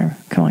your own alarm?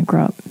 Come on,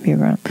 grow up. Be a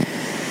grown up.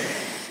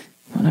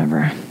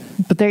 Whatever.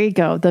 But there you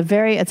go.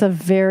 It's a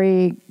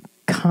very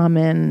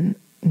common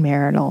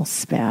marital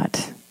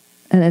spat.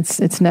 And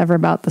it's never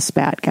about the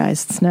spat,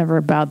 guys. It's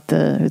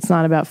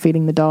not about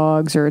feeding the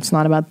dogs, or it's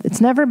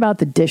never about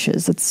the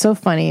dishes. It's so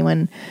funny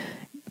when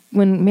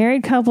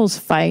married couples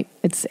fight,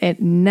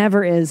 it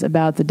never is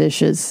about the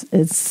dishes.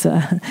 It's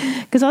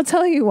because I'll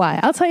tell you why.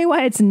 I'll tell you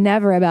why it's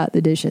never about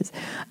the dishes.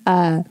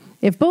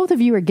 If both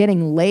of you are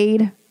getting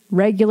laid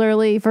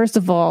regularly, first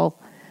of all,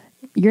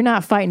 you're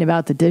not fighting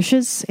about the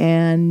dishes,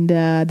 and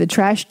the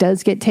trash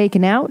does get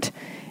taken out,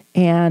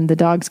 and the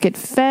dogs get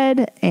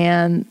fed,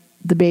 and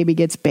the baby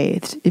gets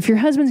bathed. If your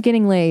husband's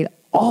getting laid,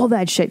 all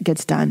that shit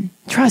gets done.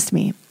 Trust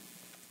me.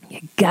 You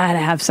gotta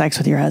have sex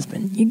with your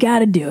husband. You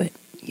gotta do it.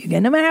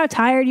 No matter how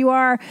tired you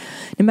are,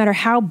 no matter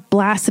how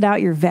blasted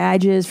out your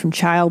vag is from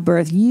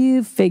childbirth,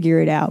 you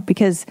figure it out,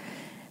 because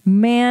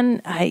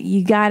man,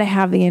 you got to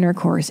have the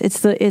intercourse. It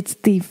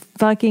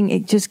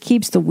just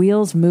keeps the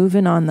wheels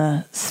moving on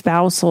the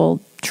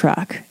spousal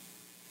truck.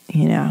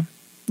 You know,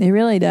 it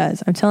really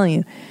does. I'm telling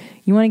you,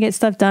 you want to get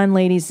stuff done,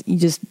 ladies, you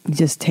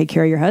just take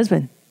care of your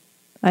husband.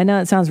 I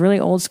know it sounds really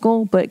old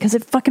school, but because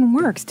it fucking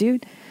works,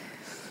 dude.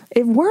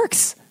 It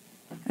works.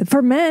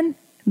 For men,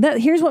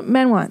 here's what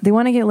men want. They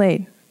want to get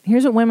laid.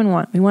 Here's what women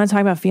want. We want to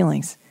talk about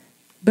feelings.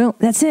 Boom.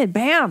 That's it.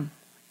 Bam.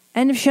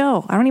 End of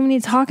show. I don't even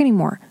need to talk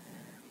anymore.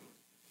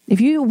 If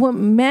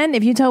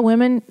you tell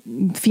women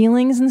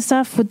feelings and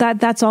stuff,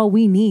 that's all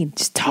we need.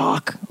 Just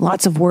talk.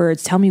 Lots of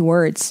words. Tell me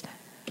words.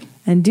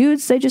 And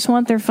dudes, they just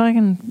want their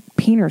fucking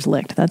peeners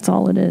licked. That's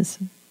all it is.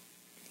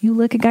 You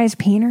lick a guy's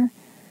peener,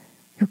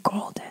 you're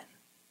golden.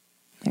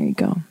 There you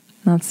go.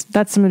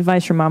 That's some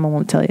advice your mama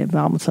won't tell you, but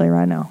I'm going to tell you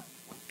right now.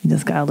 You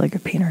just gotta lick a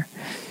peener.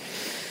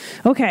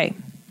 Okay.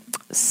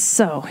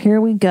 So here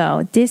we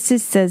go.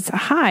 Says,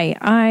 hi,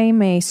 I'm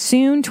a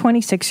soon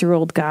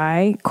 26-year-old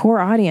guy. Core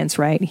audience,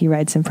 right? He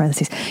writes in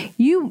parentheses.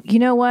 You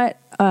know what,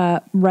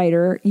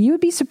 writer? You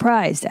would be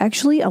surprised.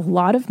 Actually, a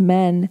lot of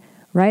men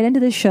write into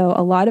the show.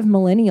 A lot of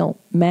millennial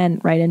men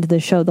write into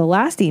the show. The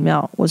last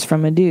email was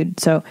from a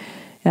dude. So,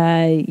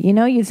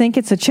 you think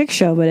it's a chick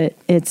show, but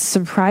it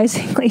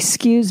surprisingly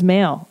skews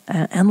male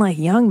and like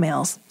young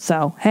males.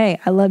 So, hey,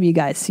 I love you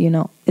guys.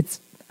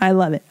 I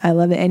love it. I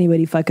love it.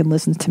 Anybody fucking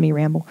listens to me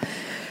ramble.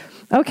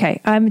 Okay.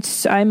 I'm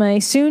a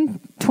soon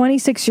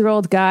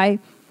 26-year-old guy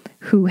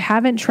who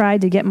haven't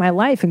tried to get my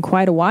life in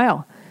quite a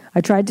while.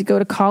 I tried to go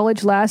to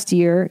college last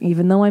year,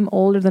 even though I'm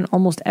older than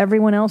almost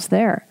everyone else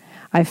there.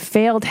 I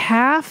failed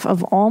half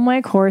of all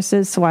my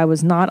courses, so I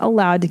was not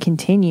allowed to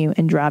continue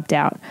and dropped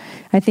out.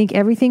 I think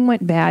everything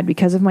went bad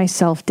because of my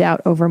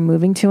self-doubt over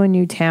moving to a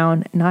new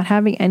town, not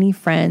having any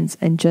friends,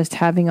 and just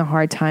having a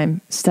hard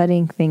time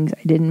studying things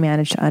I didn't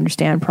manage to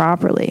understand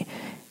properly.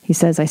 He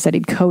says, I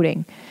studied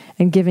coding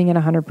and giving it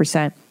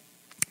 100%.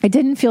 I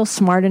didn't feel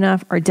smart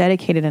enough or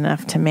dedicated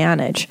enough to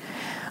manage.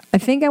 I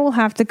think I will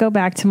have to go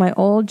back to my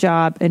old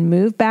job and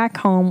move back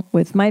home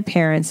with my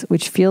parents,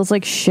 which feels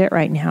like shit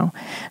right now.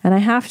 And I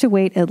have to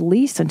wait at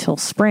least until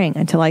spring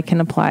until I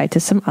can apply to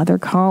some other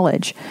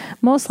college.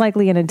 Most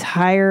likely an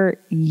entire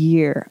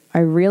year. I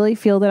really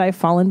feel that I've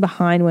fallen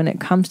behind when it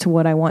comes to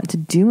what I want to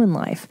do in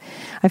life.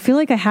 I feel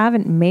like I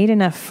haven't made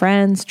enough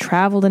friends,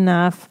 traveled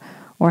enough,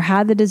 or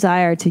had the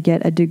desire to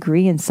get a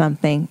degree in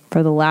something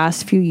for the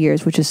last few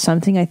years, which is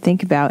something I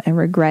think about and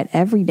regret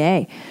every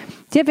day.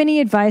 Do you have any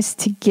advice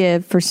to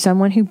give for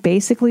someone who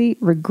basically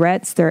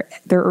regrets their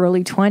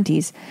early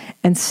 20s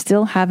and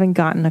still haven't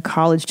gotten a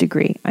college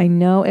degree? I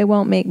know it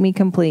won't make me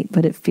complete,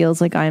 but it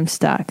feels like I'm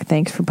stuck.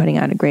 Thanks for putting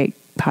out a great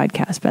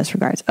podcast. Best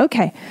regards.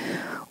 Okay.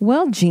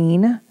 Well,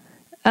 Gene,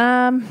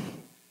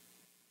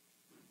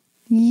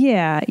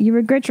 yeah, you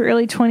regret your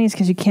early 20s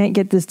because you can't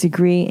get this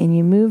degree and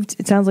you moved.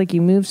 It sounds like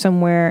you moved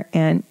somewhere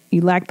and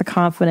you lacked the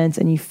confidence,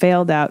 and you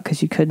failed out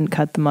because you couldn't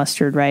cut the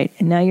mustard right.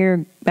 And now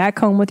you're back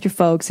home with your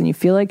folks and you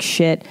feel like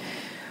shit.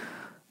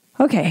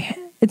 Okay,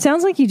 it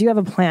sounds like you do have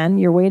a plan.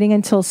 You're waiting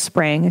until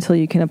spring until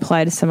you can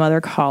apply to some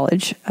other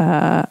college,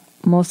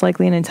 most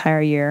likely an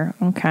entire year.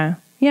 Okay.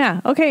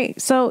 Yeah, okay,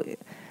 so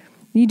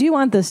you do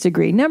want this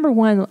degree. Number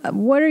one,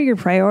 what are your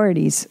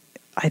priorities?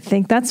 I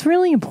think that's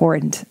really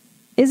important.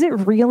 Is it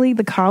really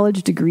the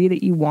college degree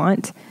that you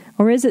want?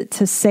 Or is it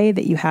to say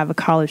that you have a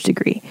college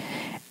degree?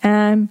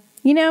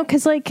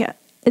 Because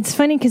it's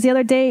funny because the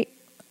other day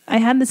I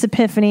had this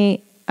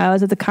epiphany. I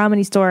was at the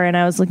Comedy Store and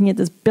I was looking at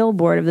this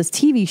billboard of this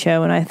TV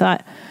show and I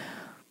thought,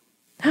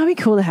 that'd be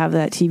cool to have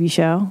that TV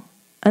show.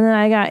 And then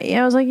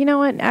I was like, you know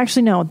what?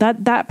 Actually, no,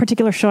 that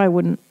particular show I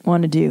wouldn't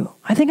want to do.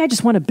 I think I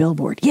just want a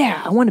billboard. Yeah,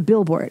 I want a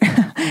billboard.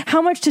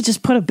 How much to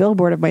just put a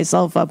billboard of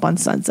myself up on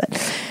Sunset?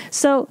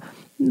 So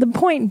the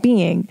point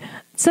being,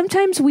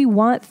 sometimes we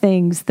want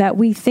things that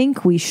we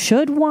think we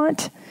should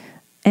want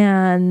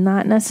and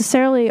not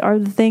necessarily are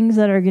the things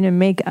that are going to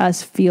make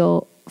us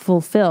feel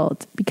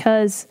fulfilled.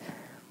 Because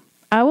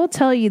I will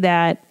tell you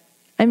that,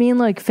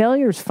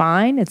 failure is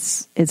fine.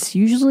 It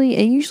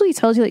usually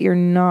tells you that you're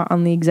not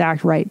on the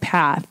exact right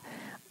path.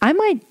 I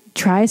might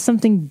try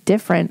something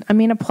different.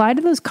 Apply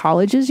to those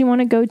colleges you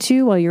want to go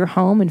to while you're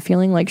home and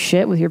feeling like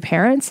shit with your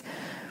parents.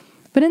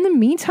 But in the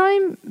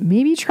meantime,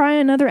 maybe try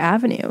another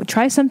avenue.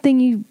 Try something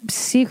you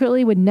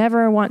secretly would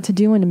never want to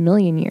do in a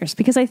million years.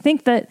 Because I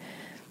think that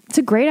it's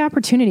a great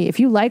opportunity. If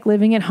you like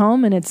living at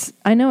home and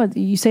I know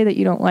you say that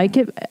you don't like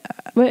it,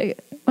 but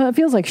it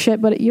feels like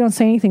shit, but you don't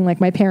say anything like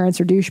my parents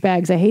are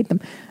douchebags. I hate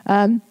them.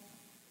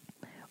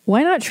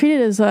 Why not treat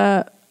it as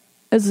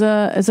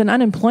an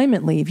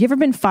unemployment leave? You ever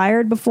been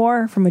fired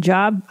before from a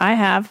job? I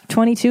have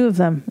 22 of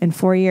them in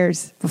 4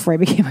 years before I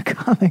became a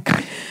comic.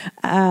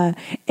 And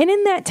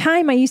in that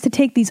time, I used to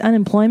take these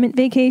unemployment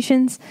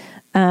vacations.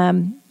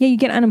 You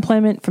get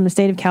unemployment from the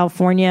state of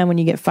California when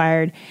you get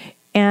fired.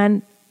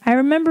 And I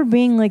remember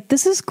being like,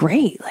 this is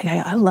great. Like,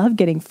 I love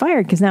getting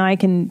fired because now I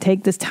can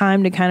take this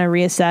time to kind of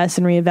reassess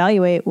and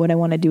reevaluate what I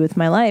want to do with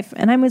my life.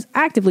 And I was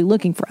actively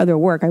looking for other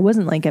work. I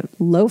wasn't like a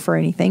loaf or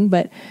anything,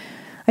 but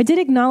I did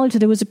acknowledge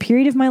that it was a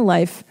period of my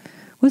life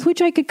with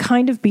which I could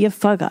kind of be a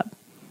fuck up.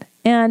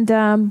 And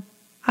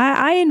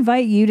I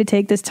invite you to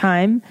take this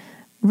time,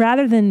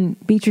 rather than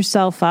beat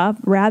yourself up,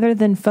 rather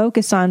than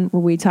focus on what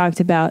we talked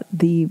about,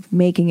 the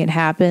making it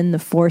happen, the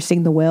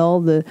forcing the will,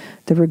 the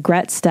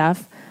regret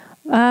stuff.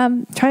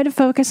 Try to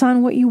focus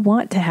on what you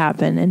want to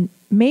happen and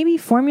maybe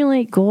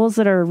formulate goals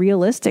that are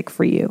realistic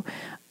for you.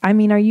 Are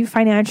you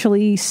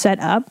financially set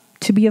up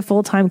to be a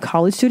full-time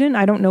college student?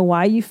 I don't know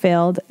why you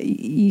failed.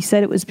 You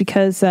said it was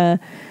because you're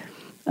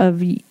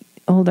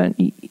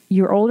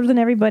older than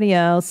everybody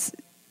else.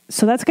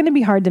 So that's going to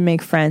be hard to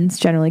make friends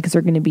generally because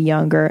they're going to be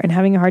younger and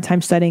having a hard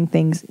time studying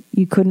things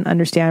you couldn't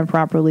understand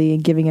properly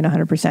and giving it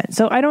 100%.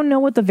 So I don't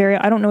know I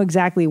don't know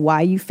exactly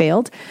why you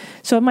failed.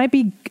 So it might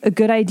be a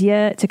good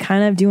idea to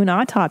kind of do an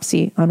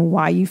autopsy on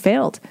why you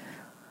failed.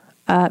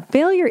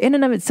 Failure in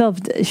and of itself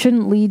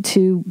shouldn't lead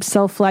to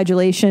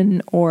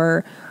self-flagellation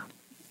or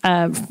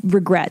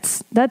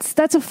regrets.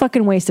 That's a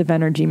fucking waste of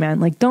energy, man.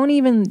 Like, don't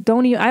even,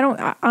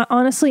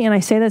 honestly, and I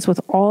say this with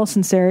all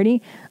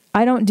sincerity,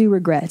 I don't do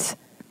regrets.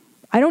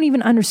 I don't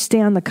even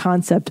understand the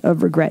concept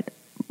of regret.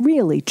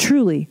 Really,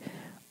 truly.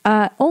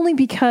 Only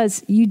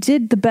because you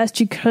did the best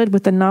you could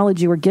with the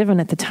knowledge you were given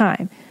at the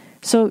time.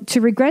 So to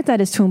regret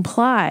that is to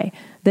imply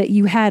that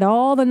you had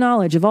all the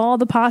knowledge of all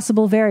the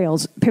possible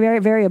variables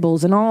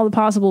and all the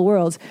possible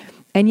worlds,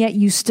 and yet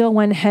you still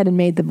went ahead and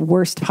made the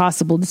worst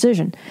possible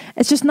decision.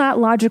 It's just not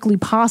logically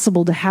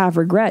possible to have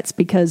regrets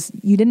because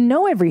you didn't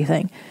know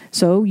everything.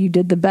 So you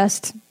did the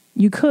best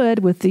you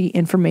could with the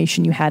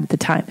information you had at the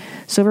time.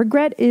 So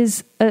regret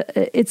is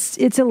it's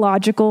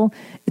illogical.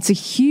 It's a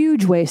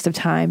huge waste of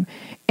time,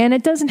 and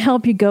it doesn't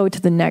help you go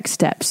to the next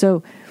step.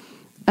 So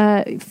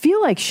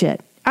feel like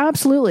shit.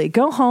 Absolutely.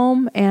 Go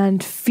home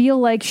and feel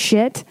like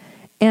shit,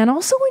 and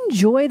also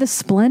enjoy the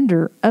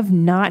splendor of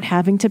not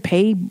having to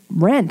pay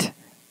rent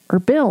or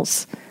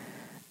bills.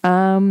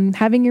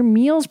 Having your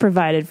meals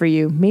provided for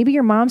you. Maybe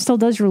your mom still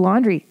does your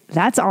laundry.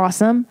 That's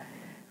awesome.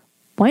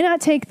 Why not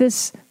take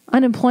this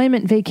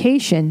unemployment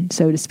vacation,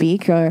 so to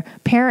speak, or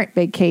parent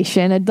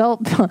vacation,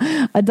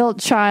 adult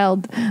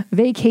child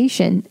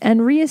vacation,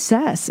 and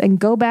reassess and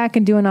go back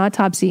and do an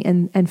autopsy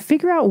and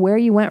figure out where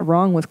you went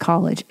wrong with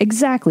college.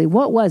 Exactly.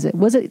 What was it?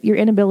 Was it your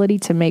inability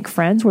to make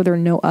friends? Were there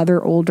no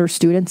other older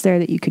students there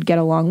that you could get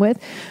along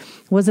with?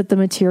 Was it the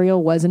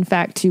material was in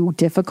fact too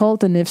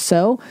difficult? And if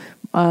so,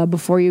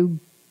 before you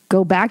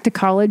go back to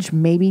college,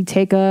 maybe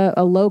take a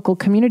local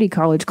community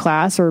college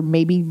class, or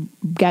maybe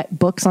get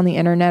books on the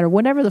internet or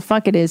whatever the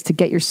fuck it is to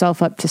get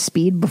yourself up to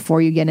speed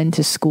before you get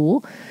into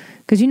school.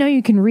 Because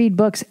you can read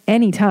books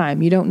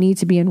anytime. You don't need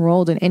to be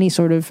enrolled in any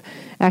sort of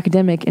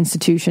academic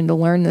institution to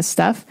learn this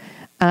stuff.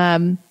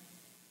 There's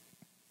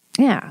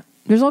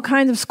all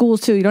kinds of schools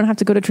too. You don't have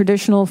to go to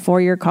traditional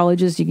 4-year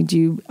colleges. You can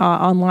do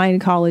online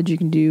college. You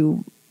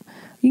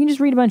can just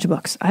read a bunch of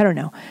books. I don't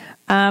know.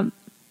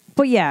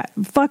 But yeah,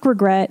 fuck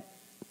regret.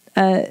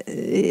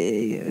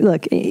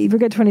 look, if you're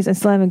good 20s and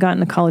still haven't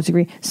gotten a college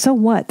degree, so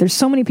what? There's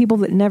so many people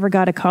that never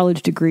got a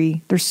college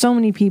degree. There's so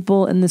many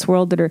people in this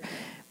world that are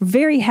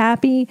very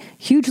happy,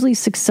 hugely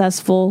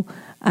successful,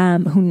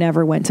 who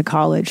never went to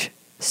college.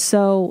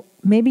 So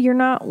maybe you're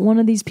not one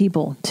of these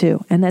people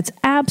too. And that's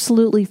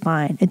absolutely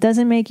fine. It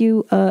doesn't make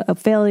you a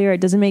failure.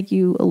 It doesn't make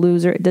you a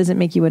loser. It doesn't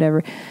make you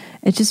whatever.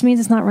 It just means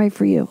it's not right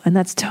for you. And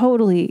that's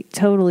totally,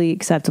 totally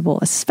acceptable,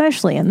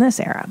 especially in this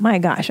era. My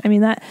gosh. I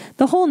mean, that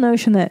the whole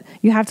notion that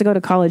you have to go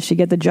to college to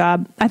get the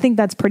job, I think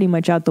that's pretty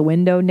much out the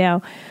window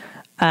now.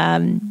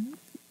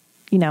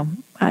 You know,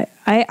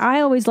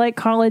 I always like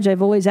college.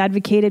 I've always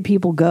advocated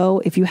people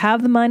go. If you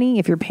have the money,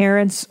 if your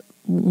parents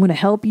want to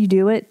help you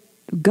do it,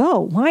 go.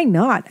 Why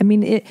not? I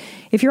mean,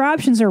 if your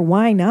options are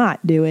why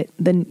not do it,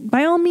 then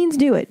by all means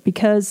do it,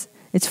 because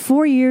it's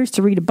 4 years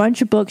to read a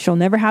bunch of books you'll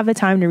never have the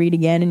time to read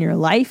again in your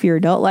life, your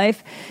adult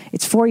life.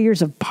 It's 4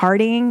 years of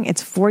partying.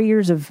 It's 4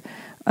 years of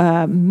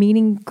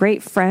meeting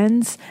great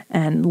friends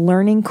and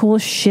learning cool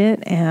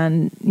shit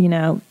and, you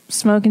know,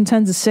 smoking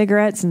tons of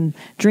cigarettes and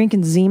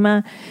drinking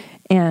Zima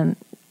and,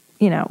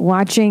 you know,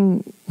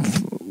 watching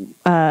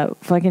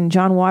fucking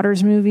John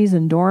Waters movies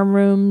and dorm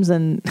rooms,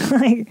 and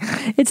like,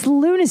 it's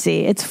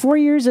lunacy. It's 4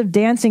 years of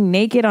dancing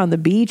naked on the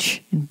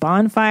beach and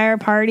bonfire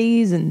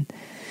parties and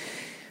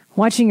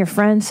watching your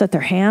friends set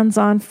their hands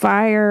on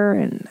fire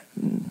and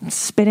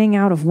spitting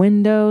out of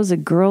windows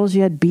at girls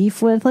you had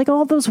beef with, like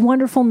all those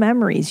wonderful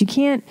memories. You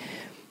can't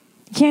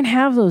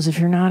have those if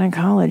you're not in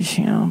college,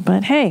 you know.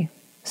 But hey,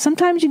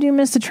 sometimes you do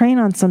miss the train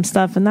on some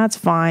stuff, and that's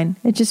fine.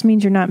 It just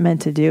means you're not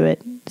meant to do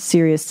it.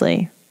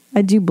 Seriously.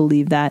 I do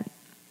believe that.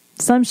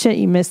 Some shit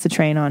you miss the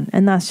train on,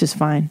 and that's just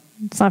fine.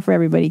 It's not for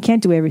everybody. You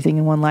can't do everything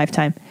in one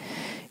lifetime.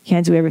 You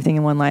can't do everything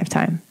in one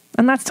lifetime.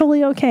 And that's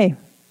totally okay.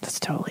 That's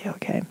totally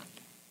okay.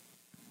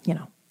 You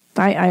know,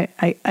 I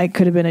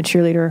could have been a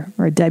cheerleader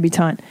or a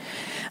debutante.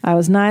 I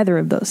was neither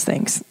of those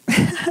things.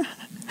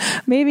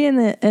 Maybe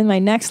in my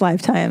next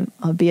lifetime,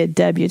 I'll be a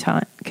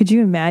debutante. Could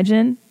you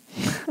imagine?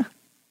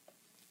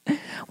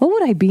 What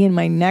would I be in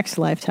my next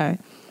lifetime?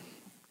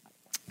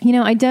 You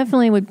know, I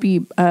definitely would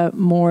be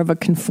more of a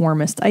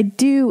conformist.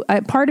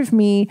 Part of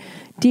me,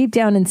 deep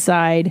down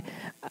inside,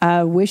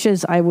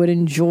 wishes I would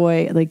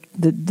enjoy like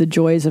the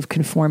joys of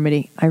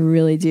conformity. I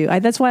really do.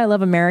 That's why I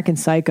love American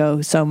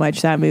Psycho so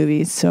much. That movie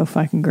is so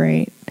fucking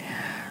great.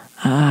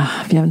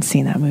 If you haven't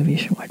seen that movie, you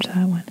should watch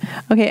that one.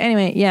 Okay,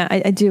 anyway, yeah,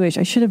 I do wish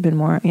I should have been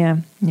more. Yeah,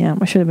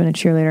 I should have been a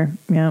cheerleader.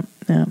 Yeah.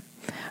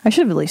 I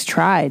should have at least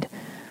tried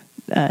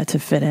to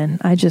fit in.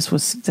 I just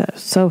was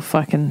so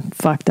fucking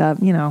fucked up,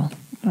 you know.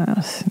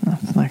 It's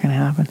not going to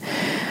happen.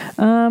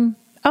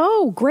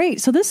 Oh,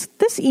 great. So this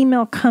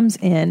email comes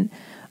in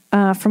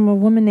from a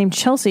woman named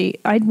Chelsea.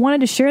 I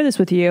wanted to share this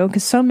with you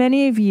because so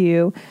many of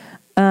you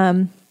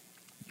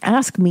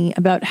ask me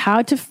about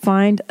how to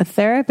find a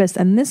therapist.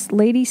 And this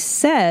lady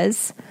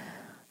says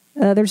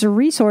there's a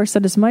resource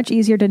that is much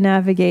easier to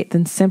navigate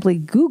than simply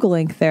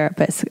Googling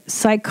therapists.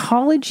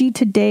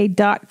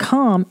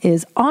 Psychologytoday.com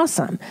is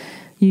awesome.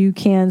 You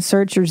can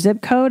search your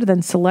zip code,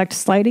 then select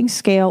sliding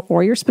scale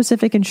or your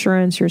specific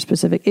insurance, your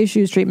specific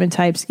issues, treatment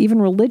types,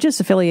 even religious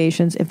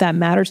affiliations, if that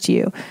matters to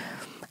you.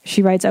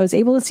 She writes, I was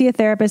able to see a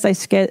therapist I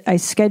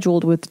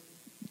scheduled with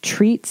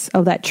treats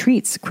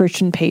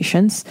Christian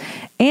patients.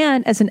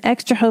 And as an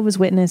ex-Jehovah's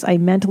Witness, I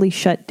mentally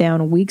shut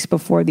down weeks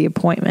before the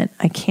appointment.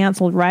 I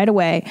canceled right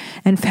away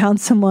and found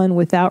someone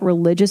without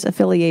religious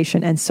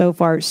affiliation. And so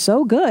far,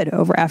 so good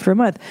after a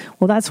month.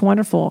 Well, that's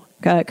wonderful.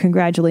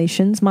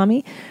 Congratulations,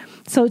 mommy.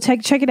 So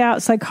check it out.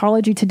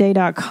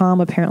 Psychologytoday.com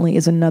apparently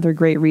is another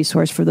great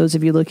resource for those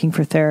of you looking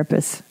for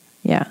therapists.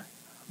 Yeah.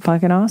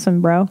 Fucking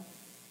awesome, bro.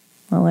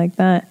 I like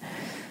that.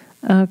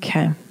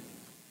 Okay. I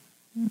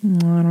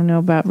don't know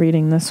about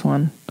reading this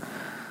one.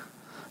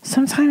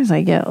 Sometimes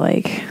I get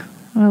like,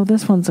 oh,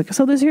 this one's like,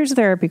 so here's a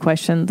therapy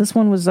question. This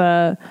one was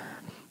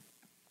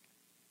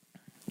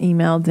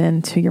emailed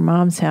in to your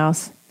mom's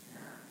house.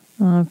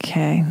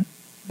 Okay.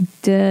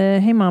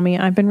 Hey, mommy,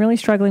 I've been really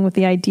struggling with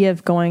the idea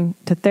of going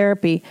to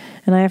therapy,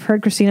 and I have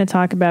heard Christina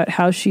talk about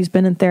how she's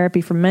been in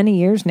therapy for many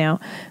years now.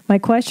 My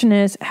question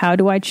is, how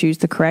do I choose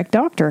the correct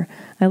doctor?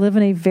 I live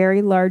in a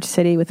very large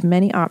city with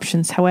many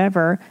options.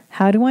 However,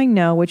 how do I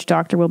know which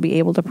doctor will be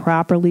able to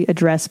properly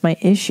address my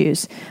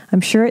issues?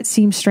 I'm sure it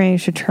seems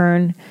strange to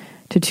turn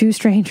to two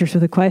strangers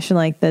with a question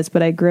like this,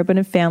 but I grew up in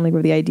a family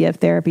where the idea of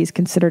therapy is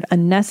considered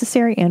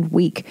unnecessary and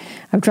weak.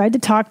 I've tried to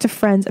talk to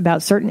friends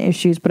about certain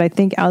issues, but I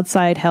think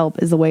outside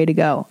help is the way to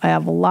go. I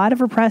have a lot of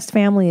repressed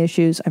family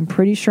issues. I'm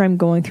pretty sure I'm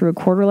going through a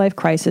quarter-life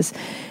crisis,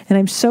 and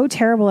I'm so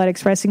terrible at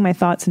expressing my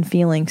thoughts and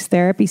feelings.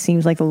 Therapy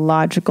seems like the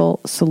logical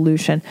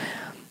solution.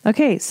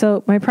 Okay,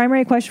 so my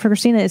primary question for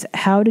Christina is,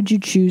 how did you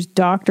choose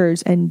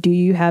doctors, and do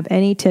you have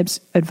any tips,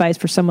 advice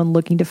for someone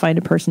looking to find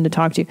a person to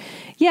talk to?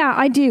 Yeah,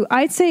 I do.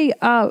 I'd say,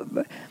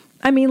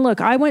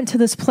 look, I went to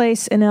this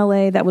place in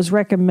LA that was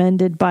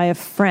recommended by a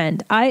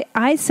friend.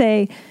 I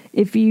say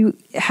if you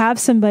have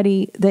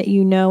somebody that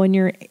you know and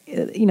you're,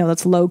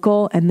 that's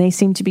local and they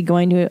seem to be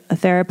going to a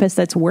therapist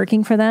that's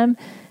working for them,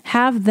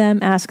 have them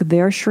ask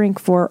their shrink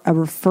for a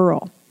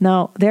referral.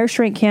 Now, their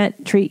shrink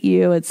can't treat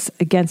you. It's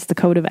against the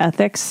code of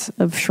ethics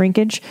of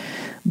shrinkage,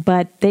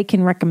 but they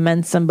can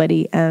recommend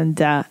somebody, and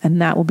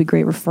that will be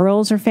great.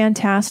 Referrals are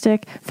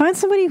fantastic. Find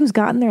somebody who's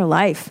gotten their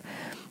life.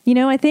 You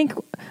know, I think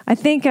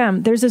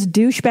there's this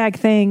douchebag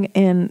thing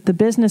in the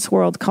business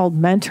world called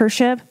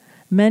mentorship,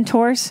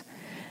 mentors.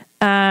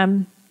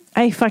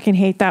 I fucking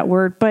hate that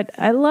word, but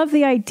I love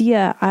the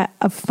idea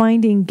of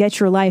finding get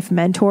your life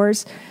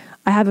mentors.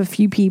 I have a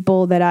few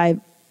people that I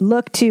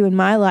look to in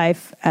my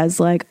life as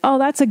like, oh,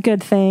 that's a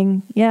good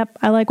thing. Yep,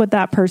 I like what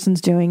that person's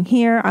doing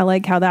here. I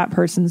like how that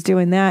person's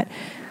doing that.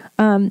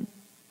 I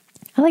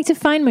like to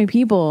find my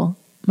people,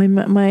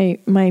 my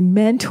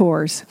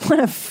mentors. What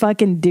a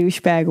fucking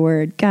douchebag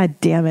word. God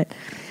damn it.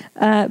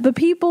 But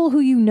people who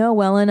you know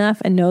well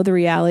enough and know the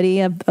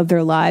reality of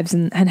their lives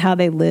and how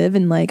they live,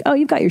 and like, oh,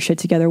 you've got your shit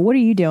together. What are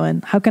you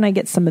doing? How can I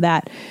get some of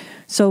that?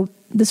 So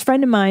this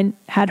friend of mine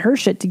had her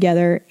shit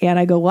together, and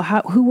I go, well,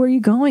 who are you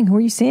going? Who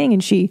are you seeing?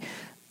 And she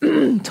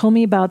told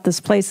me about this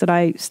place that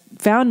I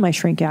found my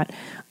shrink at.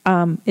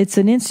 It's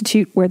an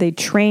institute where they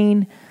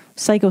train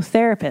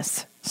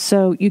psychotherapists.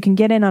 So you can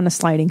get in on a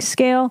sliding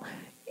scale.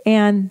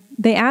 And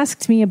they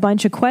asked me a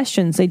bunch of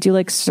questions. They do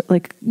like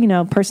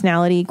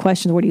personality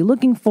questions. What are you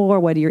looking for?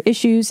 What are your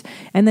issues?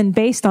 And then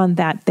based on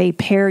that, they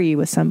pair you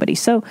with somebody.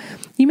 So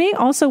you may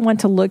also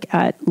want to look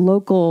at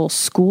local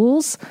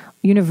schools,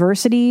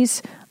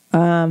 universities,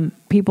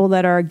 people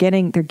that are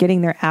getting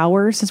their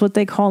hours is what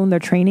they call them, their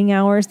training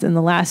hours in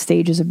the last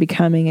stages of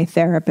becoming a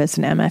therapist,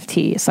 an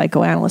MFT, a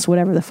psychoanalyst,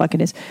 whatever the fuck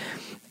it is.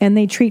 And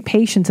they treat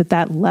patients at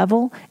that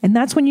level. And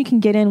that's when you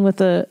can get in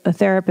with a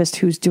therapist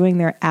who's doing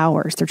their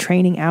hours, their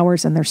training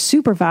hours, and they're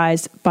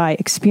supervised by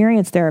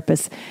experienced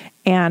therapists.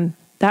 And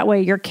that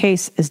way your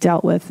case is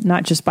dealt with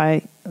not just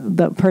by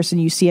the person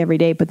you see every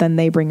day, but then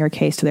they bring your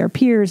case to their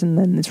peers, and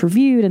then it's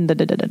reviewed and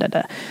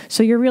da-da-da-da-da.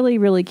 So you're really,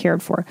 really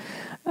cared for.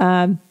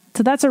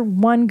 So that's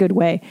one good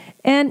way.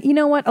 And you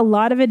know what? A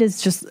lot of it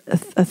is just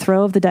a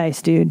throw of the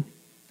dice, dude.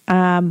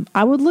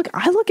 I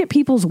look at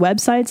people's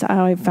websites.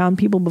 I found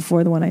people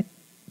before the one I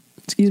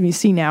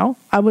see now.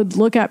 I would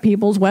look at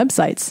people's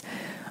websites.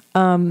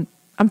 I'm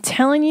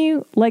telling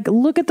you, like,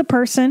 look at the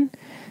person.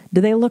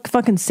 Do they look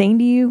fucking sane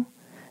to you?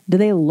 Do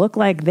they look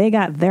like they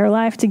got their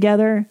life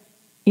together?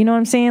 You know what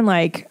I'm saying?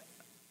 Like,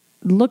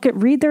 a lot of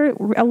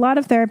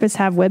therapists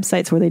have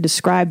websites where they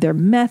describe their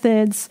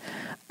methods.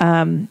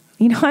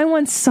 I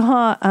once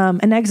saw an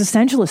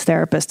existentialist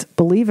therapist,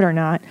 believe it or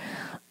not.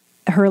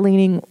 Her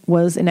leaning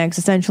was in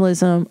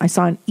existentialism. I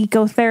saw an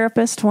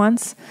eco-therapist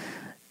once.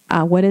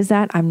 What is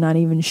that? I'm not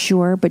even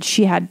sure. But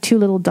she had 2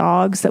 little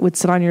dogs that would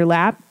sit on your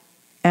lap.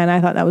 And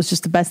I thought that was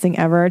just the best thing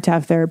ever, to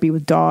have therapy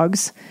with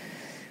dogs.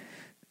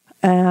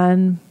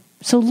 And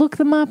so look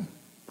them up.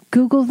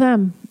 Google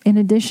them. In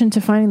addition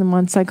to finding them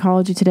on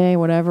Psychology Today,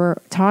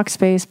 whatever,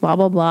 Talkspace, blah,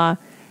 blah, blah.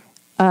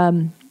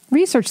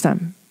 Research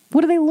them.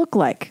 What do they look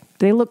like?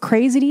 Do they look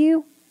crazy to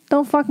you?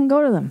 Don't fucking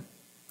go to them.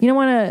 You don't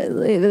want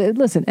to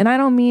listen. And I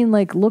don't mean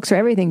like looks or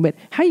everything, but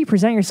how you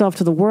present yourself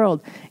to the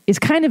world is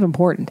kind of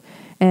important.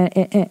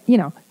 And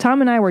Tom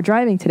and I were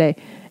driving today,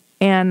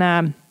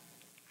 and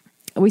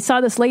we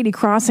saw this lady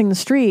crossing the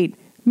street,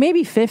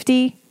 maybe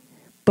 50,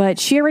 but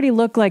she already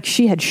looked like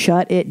she had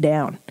shut it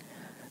down,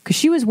 because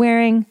she was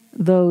wearing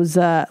those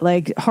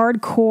like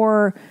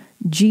hardcore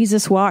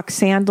Jesus walk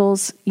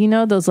sandals,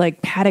 those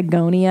like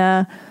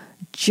Patagonia,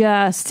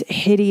 just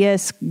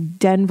hideous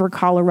Denver,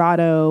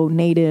 Colorado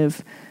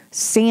native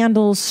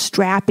sandals,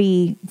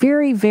 strappy,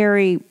 very,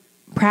 very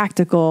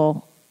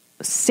practical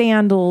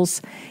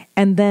sandals.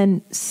 And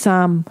then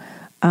some,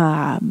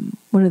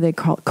 what are they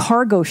called?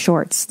 Cargo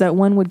shorts that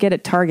one would get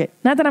at Target.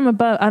 Not that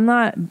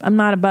I'm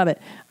not above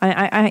it.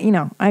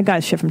 I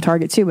got shit from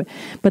Target too,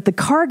 but the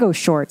cargo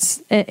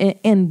shorts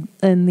in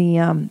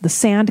the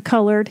sand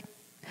colored,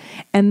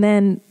 and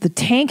then the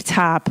tank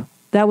top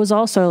that was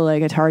also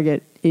like a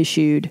Target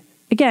issued.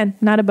 Again,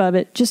 not above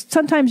it. Just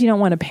sometimes you don't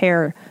want to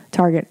pair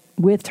Target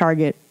with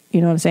Target.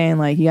 You know what I'm saying?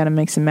 Like, you got to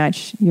mix and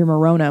match your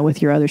Morona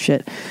with your other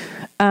shit.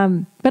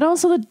 But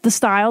also the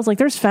styles, like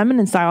there's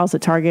feminine styles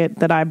at Target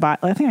that I bought.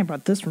 I think I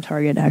bought this from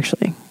Target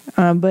actually.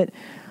 But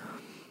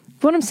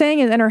what I'm saying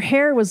is, and her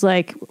hair was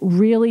like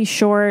really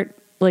short,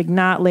 like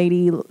not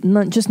lady,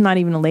 just not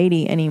even a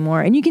lady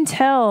anymore. And you can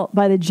tell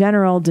by the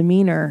general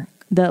demeanor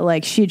that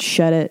like she'd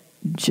shut it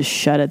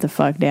the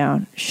fuck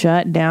down.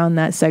 Shut down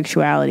that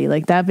sexuality.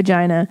 Like that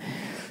vagina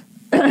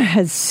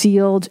has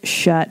sealed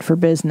shut for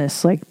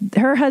business. Like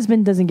her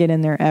husband doesn't get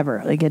in there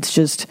ever. Like it's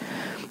just,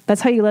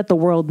 that's how you let the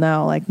world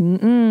know. Like,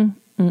 I'm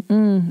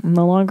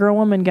no longer a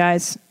woman,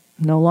 guys.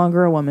 No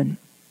longer a woman.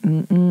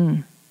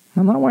 I'm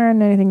not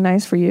wearing anything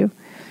nice for you.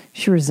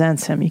 She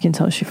resents him. You can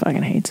tell she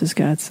fucking hates his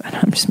guts.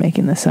 I'm just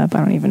making this up. I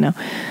don't even know.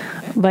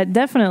 But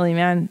definitely,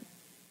 man,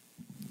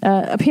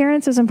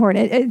 appearance is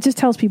important. It just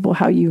tells people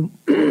how you,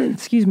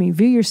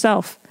 view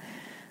yourself.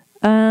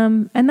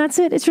 And that's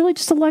it. It's really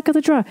just a luck of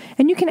the draw.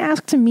 And you can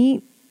ask to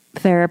meet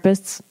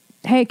therapists.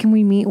 Hey, can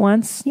we meet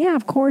once? Yeah,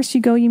 of course. You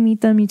go, you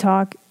meet them, you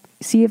talk.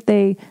 See if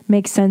they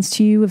make sense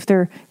to you, if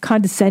they're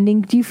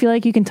condescending. Do you feel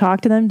like you can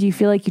talk to them? Do you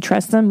feel like you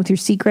trust them with your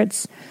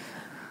secrets?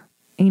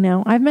 You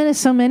know, I've met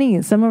so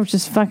many. Some are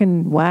just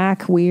fucking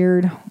whack,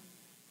 weird,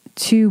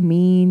 too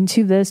mean,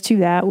 too this, too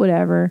that,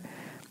 whatever.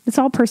 It's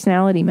all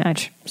personality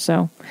match.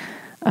 So,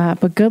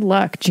 but good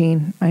luck,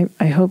 Gene.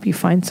 I hope you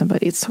find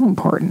somebody. It's so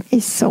important.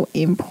 It's so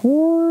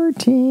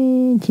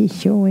important.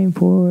 It's so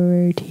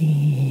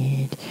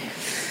important.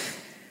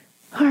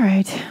 All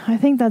right. I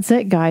think that's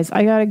it, guys.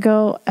 I gotta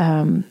go.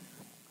 I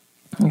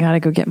gotta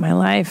go get my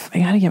life. I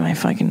gotta get my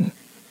fucking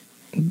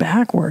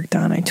back work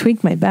done. I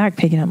tweaked my back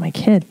picking up my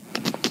kid.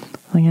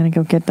 I gotta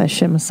go get that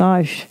shit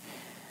massaged.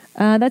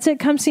 That's it.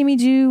 Come see me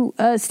do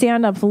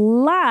stand up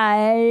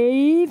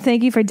live.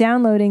 Thank you for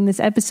downloading this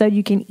episode.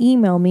 You can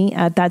email me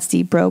at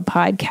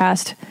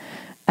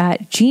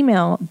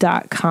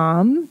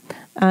that'sdeepbropodcast@gmail.com.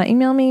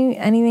 Email me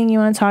anything you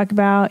want to talk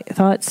about,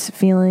 thoughts,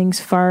 feelings,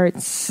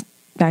 farts,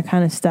 that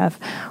kind of stuff.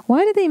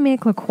 Why did they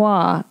make La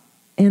Croix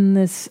in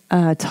this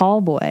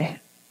tall boy?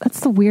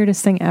 That's the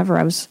weirdest thing ever.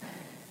 I was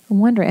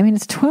wondering. I mean,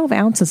 it's 12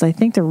 ounces. I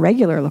think the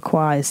regular La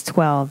Croix is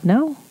 12.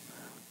 No?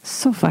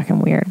 So fucking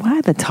weird.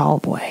 Why the tall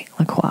boy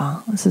La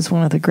Croix? This is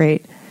one of the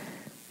great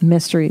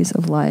mysteries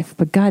of life.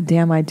 But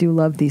goddamn, I do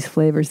love these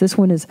flavors. This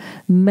one is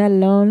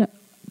melon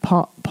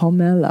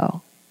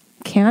pomelo.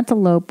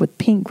 Cantaloupe with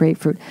pink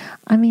grapefruit.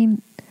 I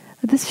mean,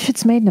 this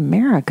shit's made in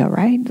America,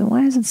 right?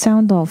 Why does it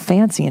sound all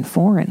fancy and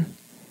foreign?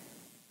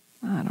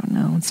 I don't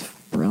know. It's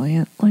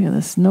brilliant. Look at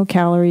this. No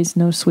calories,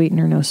 no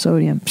sweetener, no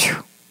sodium.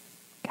 Phew.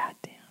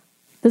 Goddamn.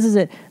 This is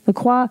it. La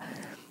Croix.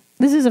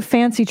 This is a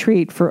fancy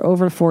treat for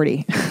over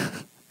 40.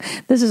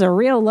 This is a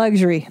real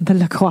luxury, the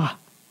La Croix.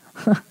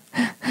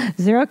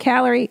 0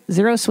 calorie,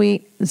 0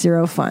 sweet,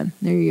 0 fun.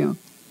 There you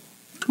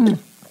go.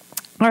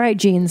 All right,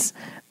 Jeans.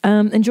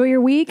 Enjoy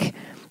your week.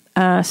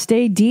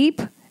 Stay deep.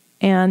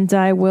 And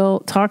I will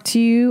talk to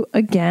you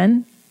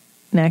again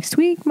next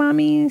week,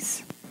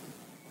 mommies.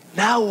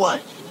 Now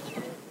what?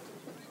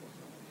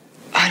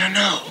 I don't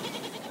know.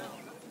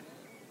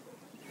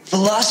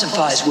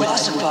 Philosophize with it.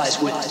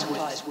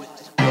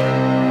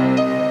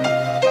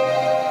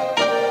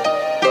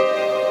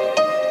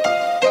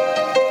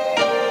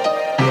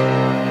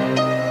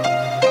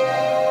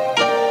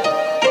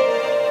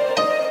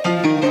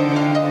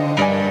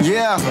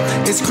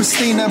 It's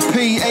Christina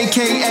P,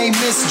 aka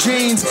Miss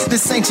Jeans.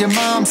 This ain't your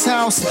mom's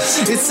house,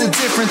 it's a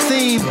different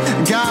theme.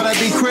 Gotta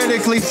be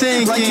critically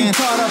thinking. Like you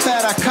caught up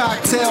at a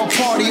cocktail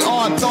party,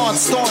 odd thoughts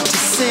start to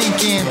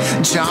sink in.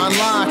 John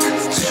Locke,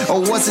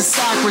 or was it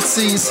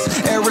Socrates?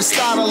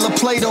 Aristotle or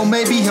Plato,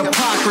 maybe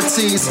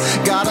Hippocrates.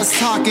 Got us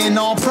talking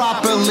all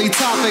properly,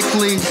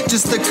 topically.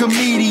 Just a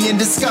comedian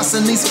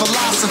discussing these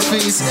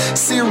philosophies.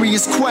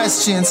 Serious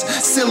questions,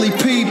 silly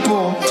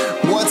people.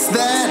 What's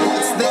that?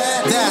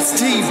 That's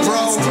deep, bro.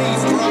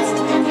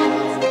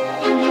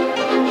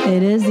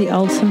 It is the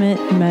ultimate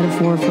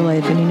metaphor for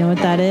life. And you know what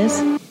that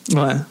is?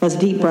 What? That's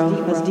deep, bro.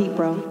 That's deep,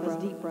 bro.